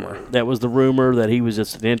rumor. That was the rumor that he was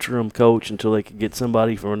just an interim coach until they could get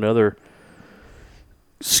somebody from another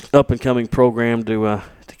up and coming program to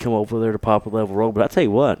come over there to Poplar Level Road. But I tell you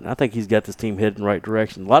what, I think he's got this team headed in the right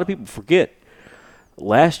direction. A lot of people forget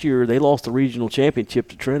last year they lost the regional championship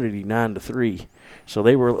to Trinity 9-3. So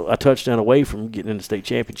they were a touchdown away from getting in the state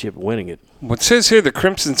championship and winning it. What says here, the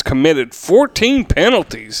Crimsons committed 14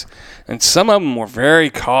 penalties, and some of them were very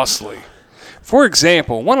costly. For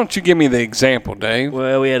example, why don't you give me the example, Dave?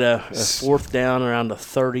 Well, we had a fourth down around the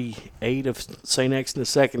 38 of St. X in the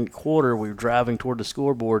second quarter. We were driving toward the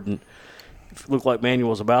scoreboard, and it looked like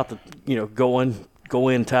Manuel was about to, go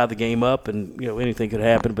in, tie the game up, and anything could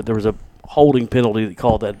happen. But there was a holding penalty that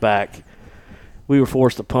called that back. We were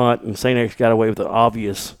forced to punt, and St. X got away with an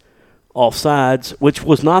obvious offsides, which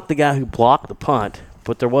was not the guy who blocked the punt,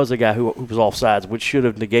 but there was a guy who was offsides, which should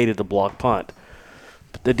have negated the block punt.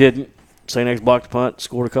 But they didn't. St. X blocked the punt,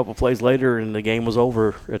 scored a couple plays later, and the game was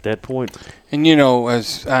over at that point. And,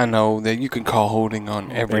 as I know, that you can call holding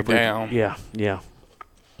on every down. Yeah.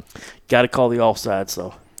 Got to call the offside,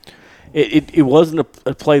 so. It wasn't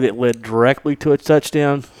a play that led directly to a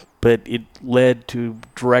touchdown, but it led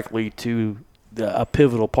directly to a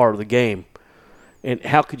pivotal part of the game. And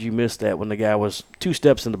how could you miss that when the guy was 2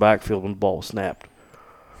 steps in the backfield when the ball was snapped?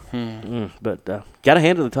 But got to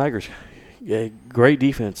hand it to the Tigers. Yeah, great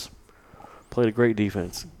defense. Played a great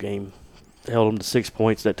defense game. Held them to 6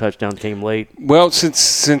 points. That touchdown came late. Well,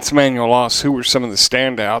 since Manual lost, who were some of the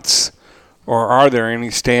standouts, or are there any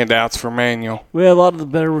standouts for Manual? Well, a lot of the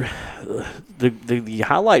better, the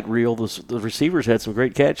highlight reel, the receivers had some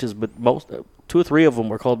great catches, but most 2 or 3 of them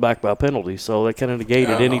were called back by penalties. So that kind of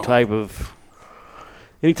negated any type of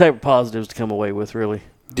positives to come away with, really.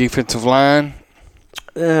 Defensive line,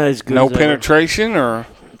 As good no as ever. penetration, or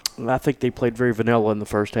I think they played very vanilla in the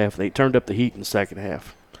first half. They turned up the heat in the second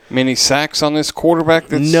half. many sacks on this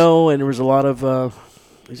quarterback? No, and there was a lot of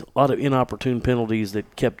inopportune penalties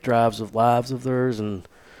that kept lives of theirs, and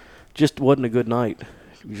just wasn't a good night.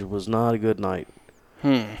 It was not a good night.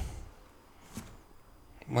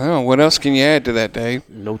 Well, what else can you add to that, Dave?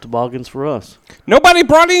 No toboggans for us. Nobody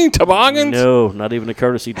brought any toboggans? No, not even a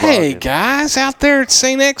courtesy toboggan. Hey, guys, out there at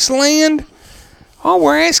St. X Land, all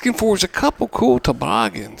we're asking for is a couple cool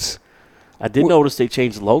toboggans. I did notice they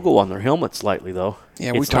changed the logo on their helmet slightly, though.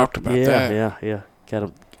 Yeah, we talked about that. Yeah. Got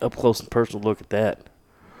an up close and personal look at that.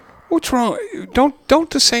 What's wrong? Don't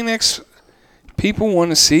the St. X people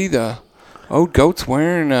want to see the old goats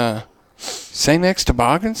wearing St. X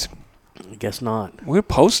toboggans? I guess not. We'll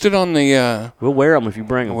post it on the We'll wear them if you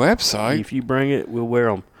bring them. website. If you bring it, we'll wear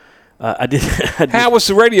them. I did. How was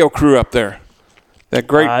the radio crew up there? That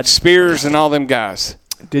great Spears and all them guys.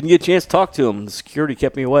 Didn't get a chance to talk to them. The security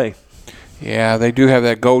kept me away. Yeah, they do have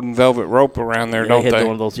that golden velvet rope around there, don't Had they?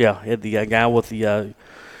 one of those. Yeah, had the guy with the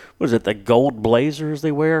what is it? The gold blazers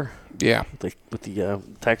they wear. Yeah. With the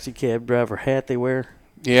taxi cab driver hat they wear.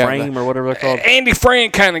 Yeah. Frame or whatever they're called. Andy Fran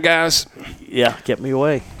kind of guys. Yeah, kept me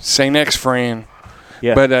away. St. X Fran.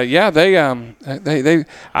 Yeah. But they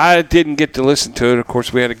I didn't get to listen to it. Of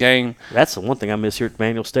course, we had a game. That's the one thing I miss here at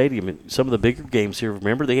Manual Stadium. And some of the bigger games here,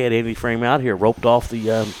 remember they had Andy Frame out here, roped off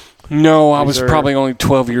the. No, I was Reserve. probably only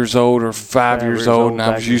 12 years old or 5 years old, and I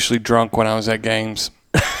back was then. usually drunk when I was at games.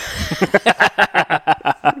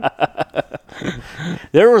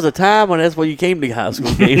 There was a time when that's when you came to high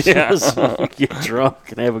school games. Get drunk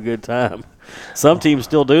and have a good time. Some teams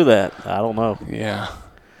still do that. I don't know. Yeah.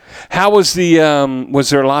 How was the? Was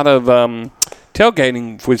there a lot of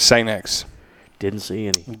tailgating with St. X? Didn't see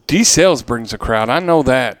any. D Sales brings a crowd. I know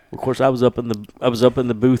that. Of course, I was up in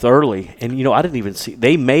the booth early, and I didn't even see.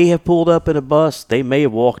 They may have pulled up in a bus. They may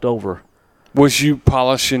have walked over. Was you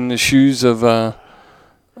polishing the shoes of or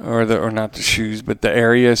not the shoes, but the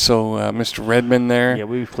area? So Mr. Redmond there. Yeah,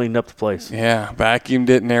 we cleaned up the place. Yeah, vacuumed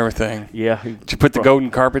it and everything. Yeah. Did you put the golden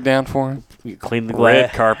carpet down for him? We cleaned the glass.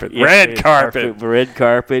 Red carpet. Yeah, Red carpet. Red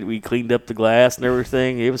carpet. We cleaned up the glass and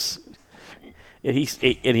everything. It was. And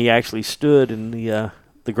he actually stood in the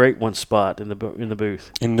great one spot in the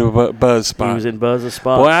booth. In the Buzz spot. He was in Buzz's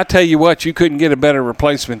spot. Boy, I tell you what, you couldn't get a better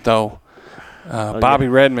replacement though. Bobby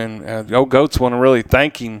Redmond, the old goats want to really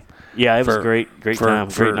thank him. Yeah, it was a great time,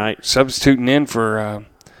 great night. Substituting in for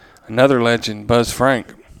another legend, Buzz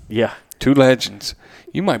Frank. Yeah. 2 legends.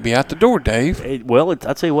 You might be out the door, Dave. I'll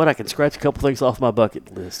tell you what, I can scratch a couple things off my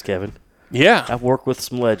bucket list, Kevin. Yeah. I've worked with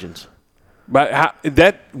some legends. But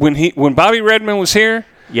when Bobby Redmond was here,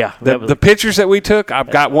 yeah, the pictures that we took,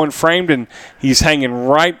 I've got one framed, and he's hanging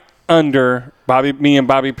right under me and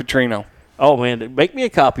Bobby Petrino. Oh, man, make me a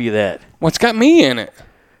copy of that. What's got me in it?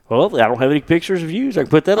 Well, I don't have any pictures of you, so I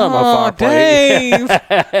can put that on my fireplace.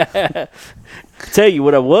 Dave. Tell you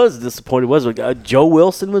what I was disappointed was Joe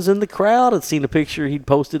Wilson was in the crowd. I'd seen a picture he'd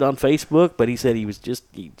posted on Facebook, but he said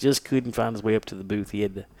he just couldn't find his way up to the booth. He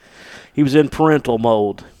was in parental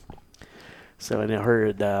mode. So I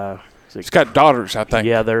heard He's got daughters, I think.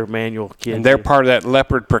 yeah, they're Manual kids. And they're part of that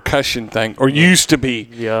Leopard percussion thing, or used to be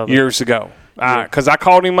years ago. Because I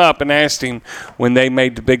called him up and asked him when they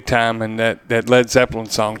made the big time and that Led Zeppelin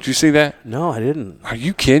song. Did you see that? No, I didn't. Are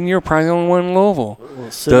you kidding? You're probably the only one in Louisville.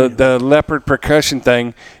 Well, The Leopard percussion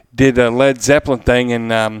thing did a Led Zeppelin thing,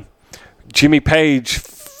 and Jimmy Page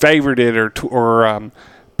favored it or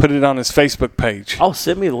put it on his Facebook page. Oh,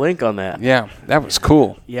 send me the link on that. Yeah, that was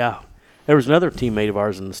cool. Yeah. There was another teammate of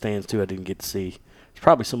ours in the stands, too, I didn't get to see. It's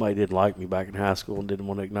probably somebody didn't like me back in high school and didn't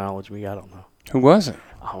want to acknowledge me. I don't know. Who was it?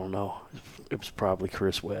 I don't know. It was probably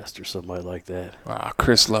Chris West or somebody like that. Wow,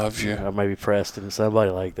 Chris loves you. Or maybe Preston,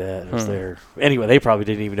 somebody like that was there. Anyway, they probably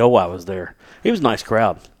didn't even know I was there. It was a nice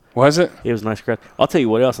crowd. Was it? It was a nice crowd. I'll tell you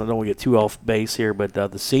what else. I don't want to get too off base here, but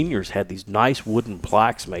the seniors had these nice wooden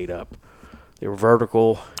plaques made up. They were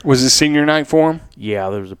vertical. Was it senior night for him? Yeah,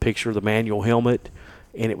 there was a picture of the Manual helmet,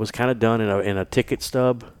 and it was kind of done in a ticket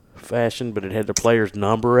stub fashion, but it had the player's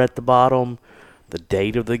number at the bottom, the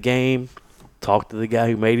date of the game. Talk to the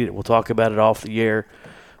guy who made it. We'll talk about it off the air.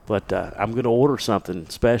 But I'm going to order something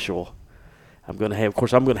special. I'm going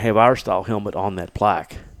to have our style helmet on that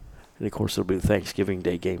plaque. And, of course, it'll be the Thanksgiving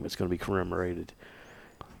Day game. It's going to be commemorated.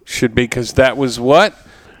 Should be, because that was what?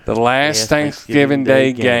 The last Thanksgiving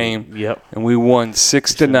Day game. Yep. And we won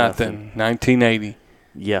 6-0, 1980.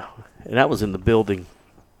 Yeah. And that was in the building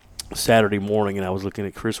Saturday morning, and I was looking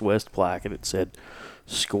at Chris West's plaque, and it said,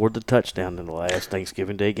 scored the touchdown in the last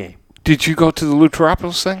Thanksgiving Day game. Did you go to the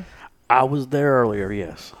Luteropolis thing? I was there earlier,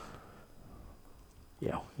 yes.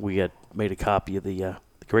 Yeah, we had made a copy of the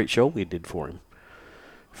great show we did for him.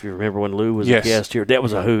 If you remember when Lou was a guest here, that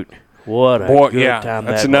was a hoot. What a good time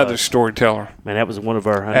that's that another was. storyteller. Man, that was one of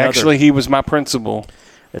our... Actually, he was my principal.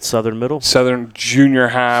 At Southern Middle? Southern Junior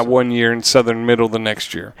High one year and Southern Middle the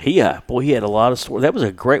next year. He had a lot of stories. That was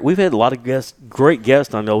a great... We've had a lot of great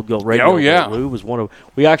guests on the Old Gold Radio. Oh, yeah. Lou was one of...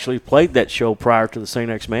 We actually played that show prior to the St.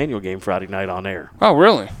 X Manual game Friday night on air. Oh,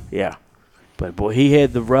 really? Yeah. But, boy, he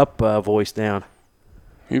had the Rupp voice down.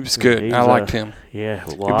 He was good. I liked him. Yeah,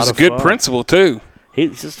 a lot of fun. He was a good principal, too.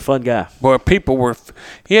 He's just a fun guy. Boy, people were...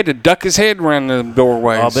 He had to duck his head around the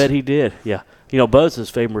doorways. I'll bet he did, yeah. You know, Buzz's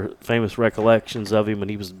famous recollections of him when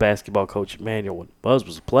he was the basketball coach at Manual, when Buzz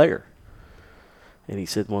was a player. And he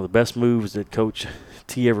said one of the best moves that Coach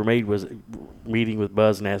T ever made was meeting with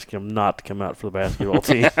Buzz and asking him not to come out for the basketball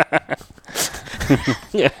team.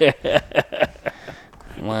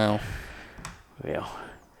 Wow. Yeah.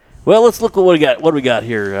 Well, let's look at what we got. What do we got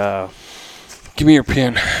here? Give me your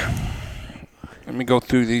pen. Let me go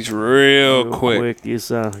through these real quick.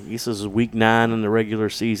 This is week 9 in the regular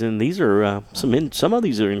season. These are some of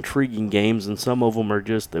these are intriguing games, and some of them are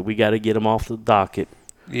just that we got to get them off the docket.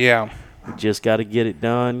 Yeah, we just got to get it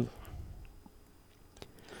done.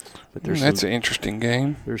 But that's an interesting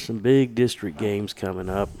game. There's some big district games coming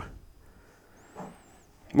up.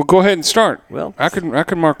 Well, go ahead and start. Well, I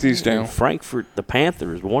could mark these down. Frankfort, the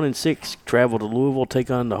Panthers, 1-6, travel to Louisville,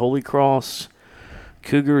 take on the Holy Cross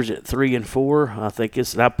Cougars at 3-4. I think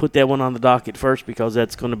I put that one on the docket first because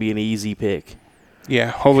that's going to be an easy pick. Yeah,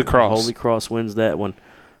 Holy Cross. Holy Cross wins that one.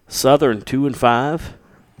 Southern 2-5,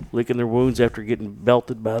 licking their wounds after getting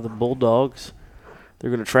belted by the Bulldogs. They're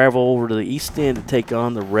going to travel over to the East End to take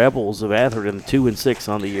on the Rebels of Atherton, 2-6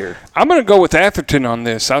 on the year. I'm going to go with Atherton on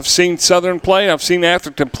this. I've seen Southern play. I've seen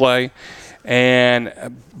Atherton play,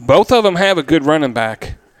 and both of them have a good running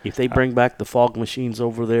back. If they bring back the fog machines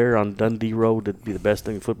over there on Dundee Road, it'd be the best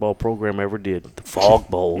thing the football program ever did. The fog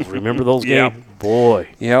bowls. Remember those games? Yep. Boy.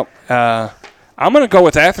 Yep. I'm going to go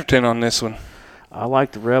with Atherton on this one. I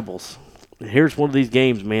like the Rebels. Here's one of these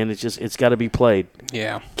games, man. It's got to be played.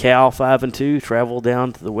 Yeah. Cal 5-2 travel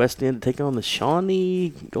down to the West End to take on the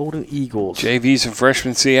Shawnee Golden Eagles. JV's and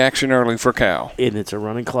freshman C action early for Cal. And it's a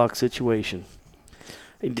running clock situation.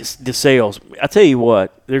 DeSales, I tell you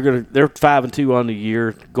what, they're 5-2 on the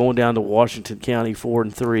year, going down to Washington County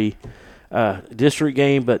 4-3 district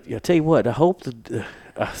game. But I tell you what, I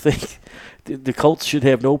think the Colts should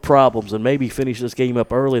have no problems and maybe finish this game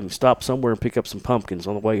up early and stop somewhere and pick up some pumpkins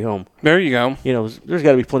on the way home. There you go. You know, there's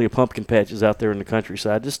got to be plenty of pumpkin patches out there in the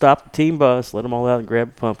countryside. Just stop the team bus, let them all out and grab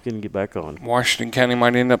a pumpkin and get back on. Washington County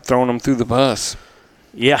might end up throwing them through the bus.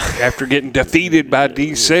 Yeah. After getting defeated by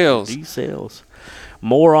DeSales. DeSales.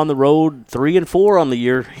 More on the road, 3-4 on the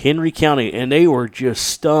year, Henry County, and they were just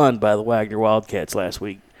stunned by the Wagner Wildcats last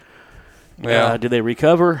week. Yeah. Did they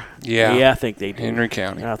recover? Yeah. Yeah, I think they did. Henry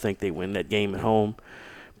County. I think they win that game at home.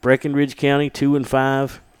 Breckenridge County,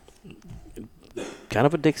 2-5. Kind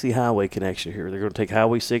of a Dixie Highway connection here. They're going to take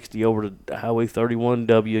Highway 60 over to Highway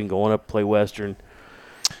 31W and going up to play Western.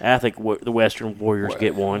 I think the Western Warriors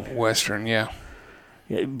get one. Western, yeah.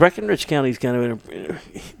 Yeah, Breckenridge County is kind of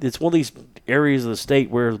it's one of these areas of the state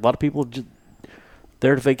where a lot of people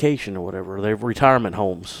they're to vacation or whatever. They have retirement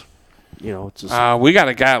homes. You know, it's just, we got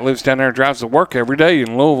a guy that lives down there and drives to work every day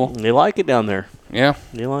in Louisville. They like it down there. Yeah.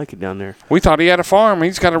 They like it down there. We thought he had a farm.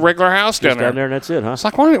 He's got a regular house down there. Down there and that's it, huh? It's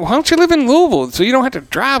like, why don't you live in Louisville so you don't have to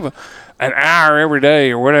drive an hour every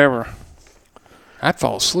day or whatever? I'd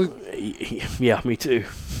fall asleep. Yeah, me too.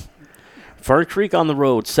 Fern Creek on the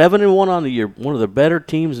road, 7-1 on the year. One of the better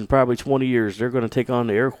teams in probably 20 years. They're going to take on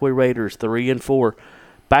the Iroquois Raiders, 3-4.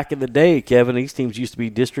 Back in the day, Kevin, these teams used to be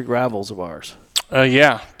district rivals of ours.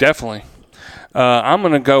 Yeah, definitely. I'm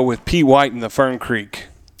going to go with P. White and the Fern Creek.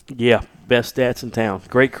 Yeah, best stats in town.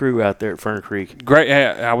 Great crew out there at Fern Creek. Great.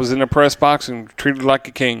 I was in the press box and treated like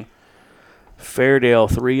a king. Fairdale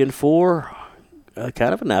 3-4.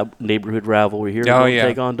 Kind of a neighborhood rivalry here. Oh, yeah.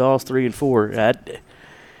 Take on Dawes 3-4.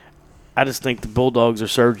 I just think the Bulldogs are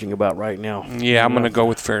surging about right now. Yeah, I'm going to go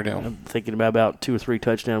with Fairdale. I'm thinking about 2 or 3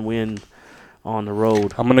 touchdown win on the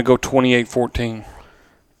road. I'm going to go 28-14.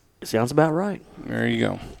 Sounds about right. There you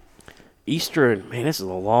go. Eastern, man, this is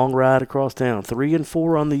a long ride across town.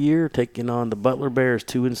 3-4 on the year, taking on the Butler Bears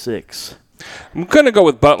 2-6. I'm going to go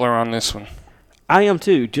with Butler on this one. I am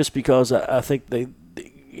too, just because I think they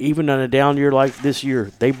even on a down year like this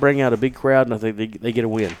year, they bring out a big crowd, and I think they get a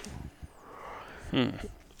win.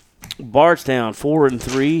 Bardstown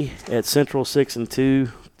 4-3 at Central 6-2.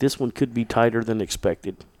 This one could be tighter than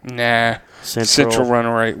expected. Nah, Central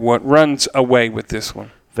runs away with this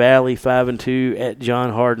one. Valley 5-2 at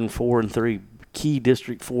John Hardin 4-3. Key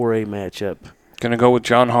District 4A matchup. Gonna go with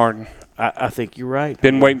John Hardin. I think you're right.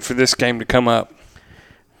 Been waiting for this game to come up.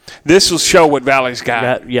 This will show what Valley's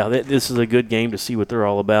got. This is a good game to see what they're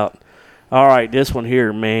all about. All right, this one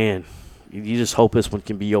here, man. You just hope this one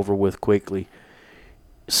can be over with quickly.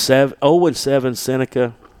 0-7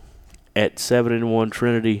 Seneca at 7-1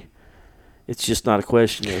 Trinity. It's just not a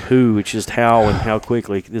question of who, it's just how and how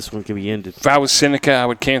quickly this one can be ended. If I was Seneca, I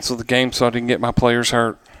would cancel the game so I didn't get my players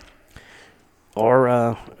hurt.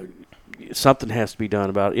 Or something has to be done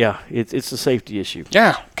about it. Yeah, it's a safety issue.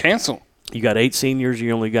 Yeah, cancel. You got 8 seniors.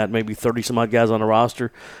 You only got maybe 30-some-odd guys on the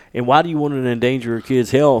roster. And why do you want to endanger a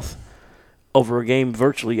kid's health over a game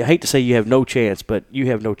virtually? I hate to say you have no chance, but you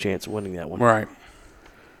have no chance of winning that one. Right.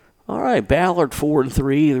 All right, Ballard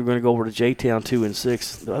 4-3. They're going to go over to J-Town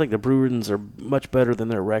 2-6. I think the Bruins are much better than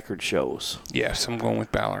their record shows. Yes, I'm going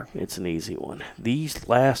with Ballard. It's an easy one. These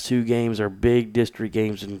last 2 games are big district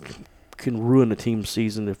games and can ruin a team's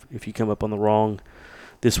season if you come up on the wrong.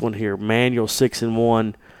 This one here, Manual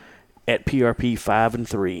 6-1 at PRP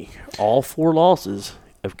 5-3. All 4 losses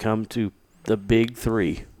have come to the big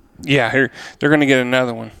 3. Yeah, here they're going to get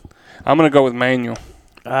another one. I'm going to go with Manual.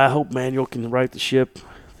 I hope Manual can right the ship.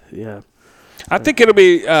 Yeah, I think it'll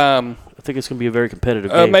be. I think it's going to be a very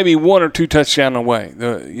competitive game. Maybe 1 or 2 touchdowns away.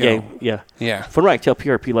 Yeah. From what I can tell,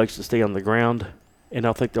 PRP likes to stay on the ground, and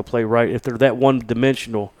I think they'll play right. If they're that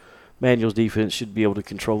one-dimensional, Manual's defense should be able to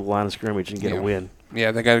control the line of scrimmage and get a win.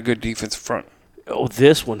 Yeah, they got a good defense front. Oh,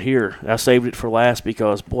 this one here, I saved it for last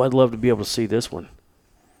because, boy, I'd love to be able to see this one.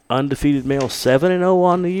 Undefeated male, 7-0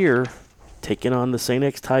 on the year, taking on the St.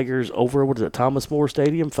 X Tigers over, Thomas More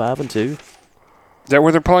Stadium, 5-2. Is that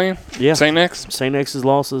where they're playing? Yeah. St. X? St. X's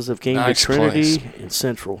losses have came to Trinity and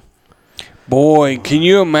Central. Boy, can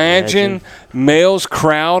you imagine Male's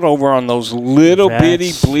crowd over on those little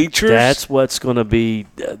bitty bleachers? That's what's going to be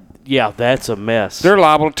that's a mess. They're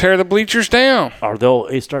liable to tear the bleachers down. Or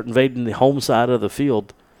they'll start invading the home side of the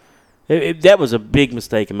field. That was a big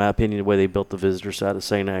mistake, in my opinion, the way they built the visitor side of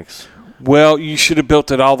St. X. Well, you should have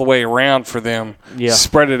built it all the way around for them. Yeah.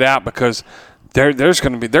 Spread it out because they're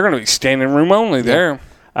going to be standing room only there.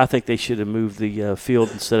 I think they should have moved the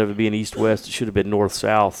field instead of it being east-west. It should have been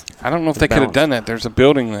north-south. I don't know if they could have done that. There's a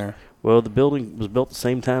building there. Well, the building was built the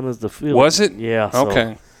same time as the field. Was it? Yeah.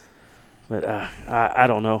 Okay. But I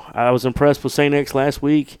don't know. I was impressed with St. X last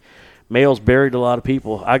week. Male's buried a lot of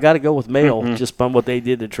people. I got to go with Male just on what they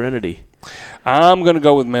did to Trinity. I'm going to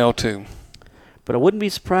go with Male, too. But I wouldn't be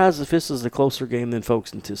surprised if this is a closer game than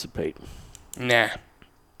folks anticipate. Nah.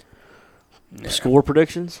 Score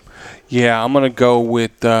predictions? Yeah, I'm going to go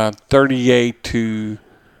with 38-16.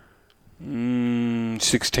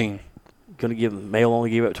 Going to give Male only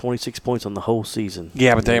gave up 26 points on the whole season.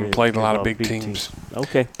 Yeah, but they haven't played a lot of big teams.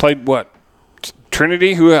 Okay. Played what?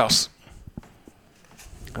 Trinity? Who else?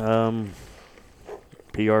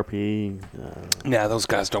 PRP. Those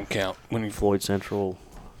guys don't count. Floyd Central.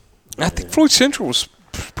 I think Floyd Central was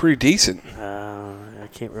pretty decent. I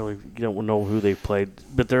can't really – you don't know who they played,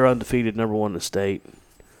 but they're undefeated, number 1 in the state.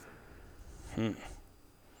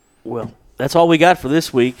 Well, that's all we got for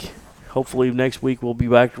this week. Hopefully next week we'll be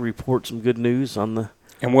back to report some good news on the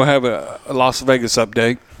 – And we'll have a Las Vegas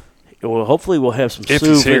update. Well, hopefully we'll have some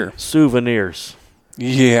souvenirs.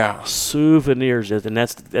 Yeah. Souvenirs, and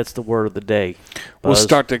that's the word of the day. Buzz. We'll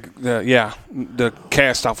start the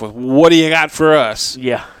cast off with, what do you got for us?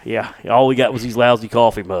 Yeah. All we got was these lousy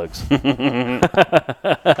coffee mugs.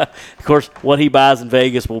 Of course, what he buys in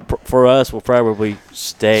Vegas will probably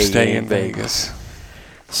stay in Vegas.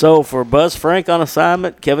 So for Buzz Frank on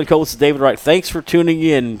assignment, Kevin Coates, David Wright, thanks for tuning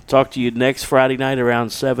in. Talk to you next Friday night around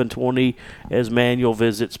 7:20 as Manual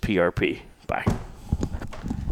visits PRP. Bye.